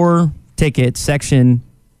 4 tickets. Section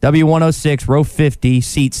W106, row 50,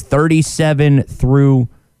 seats 37 through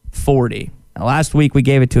 40. Now, last week we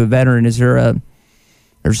gave it to a veteran. Is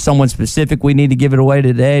there's someone specific we need to give it away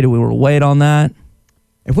today? Do we want to wait on that?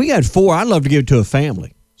 If we got 4, I'd love to give it to a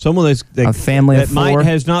family. Someone a family that of 4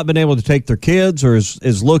 has not been able to take their kids or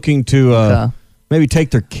is looking to. Maybe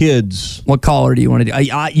take their kids. What caller do you want to do?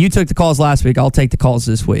 You took the calls last week. I'll take the calls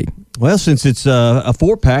this week. Well, since it's a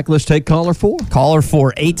 4-pack, let's take caller 4. Caller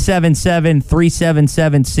 4,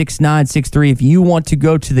 877-377-6963. If you want to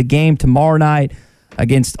go to the game tomorrow night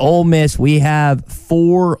against Ole Miss, we have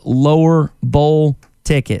 4 lower bowl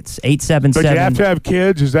tickets. 877. But you have to have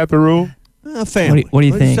kids? Is that the rule? Family. What do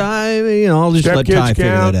you think? I'll just let Ty figure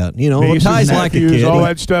that out. Nieces, Ty's nephews, like a kid. All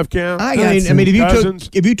that stuff count. I mean,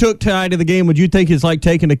 if you took Ty to the game, would you think it's like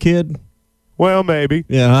taking a kid? Well, maybe.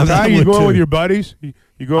 Yeah, Ty, you going with your buddies? You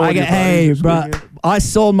going with your buddies? Bro, I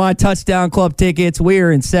sold my touchdown club tickets.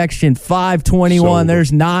 We're in section 521.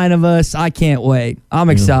 There's 9 of us. I can't wait. I'm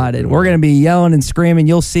excited. We're going to be yelling and screaming.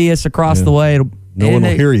 You'll see us across the way. No one will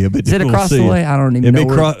hear you, but is it across the way? I don't even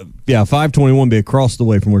know. 521 be across the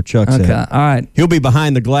way from where Chuck's at. Okay, all right. He'll be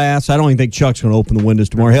behind the glass. I don't even think Chuck's going to open the windows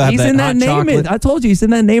tomorrow. He'll have he's that in that hot chocolate. I told you, he's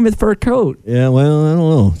in that name it for a coat. Yeah, well, I don't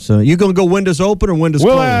know. So you going to go windows open or windows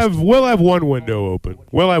closed? We'll have one window open.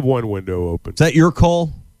 Is that your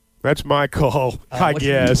call? That's my call, I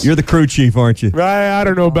guess. You're the crew chief, aren't you? I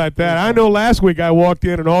don't know about that. I know last week I walked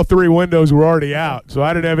in and all 3 windows were already out, so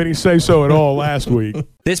I didn't have any say-so at all last week.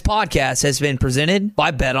 This podcast has been presented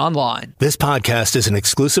by BetOnline. This podcast is an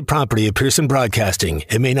exclusive property of Pearson Broadcasting.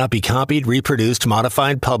 It may not be copied, reproduced,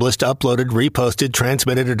 modified, published, uploaded, reposted,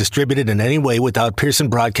 transmitted, or distributed in any way without Pearson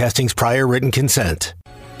Broadcasting's prior written consent.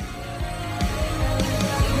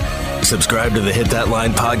 Subscribe to the Hit That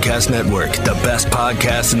Line Podcast Network, the best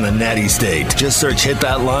podcast in the Natty State. Just search Hit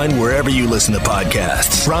That Line wherever you listen to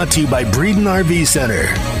podcasts. Brought to you by Breeden RV Center.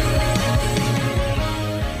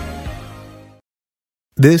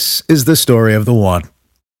 This is the story of the one.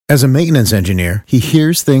 As a maintenance engineer, he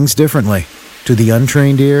hears things differently. To the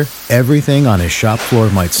untrained ear, everything on his shop floor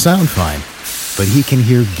might sound fine, but he can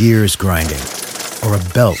hear gears grinding or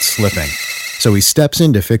a belt slipping. So he steps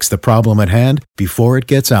in to fix the problem at hand before it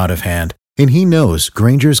gets out of hand. And he knows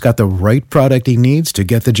Grainger's got the right product he needs to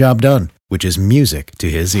get the job done, which is music to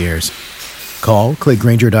his ears. Call, click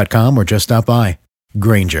Grainger.com, or just stop by.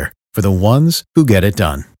 Grainger, for the ones who get it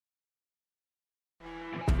done.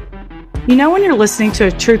 You know when you're listening to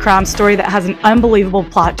a true crime story that has an unbelievable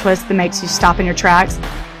plot twist that makes you stop in your tracks?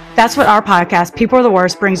 That's what our podcast, People Are the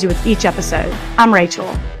Worst, brings you with each episode. I'm Rachel.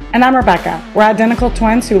 And I'm Rebecca. We're identical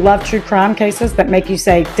twins who love true crime cases that make you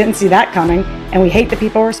say, didn't see that coming, and we hate the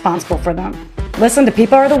people responsible for them. Listen to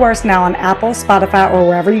People Are the Worst now on Apple, Spotify, or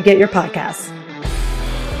wherever you get your podcasts.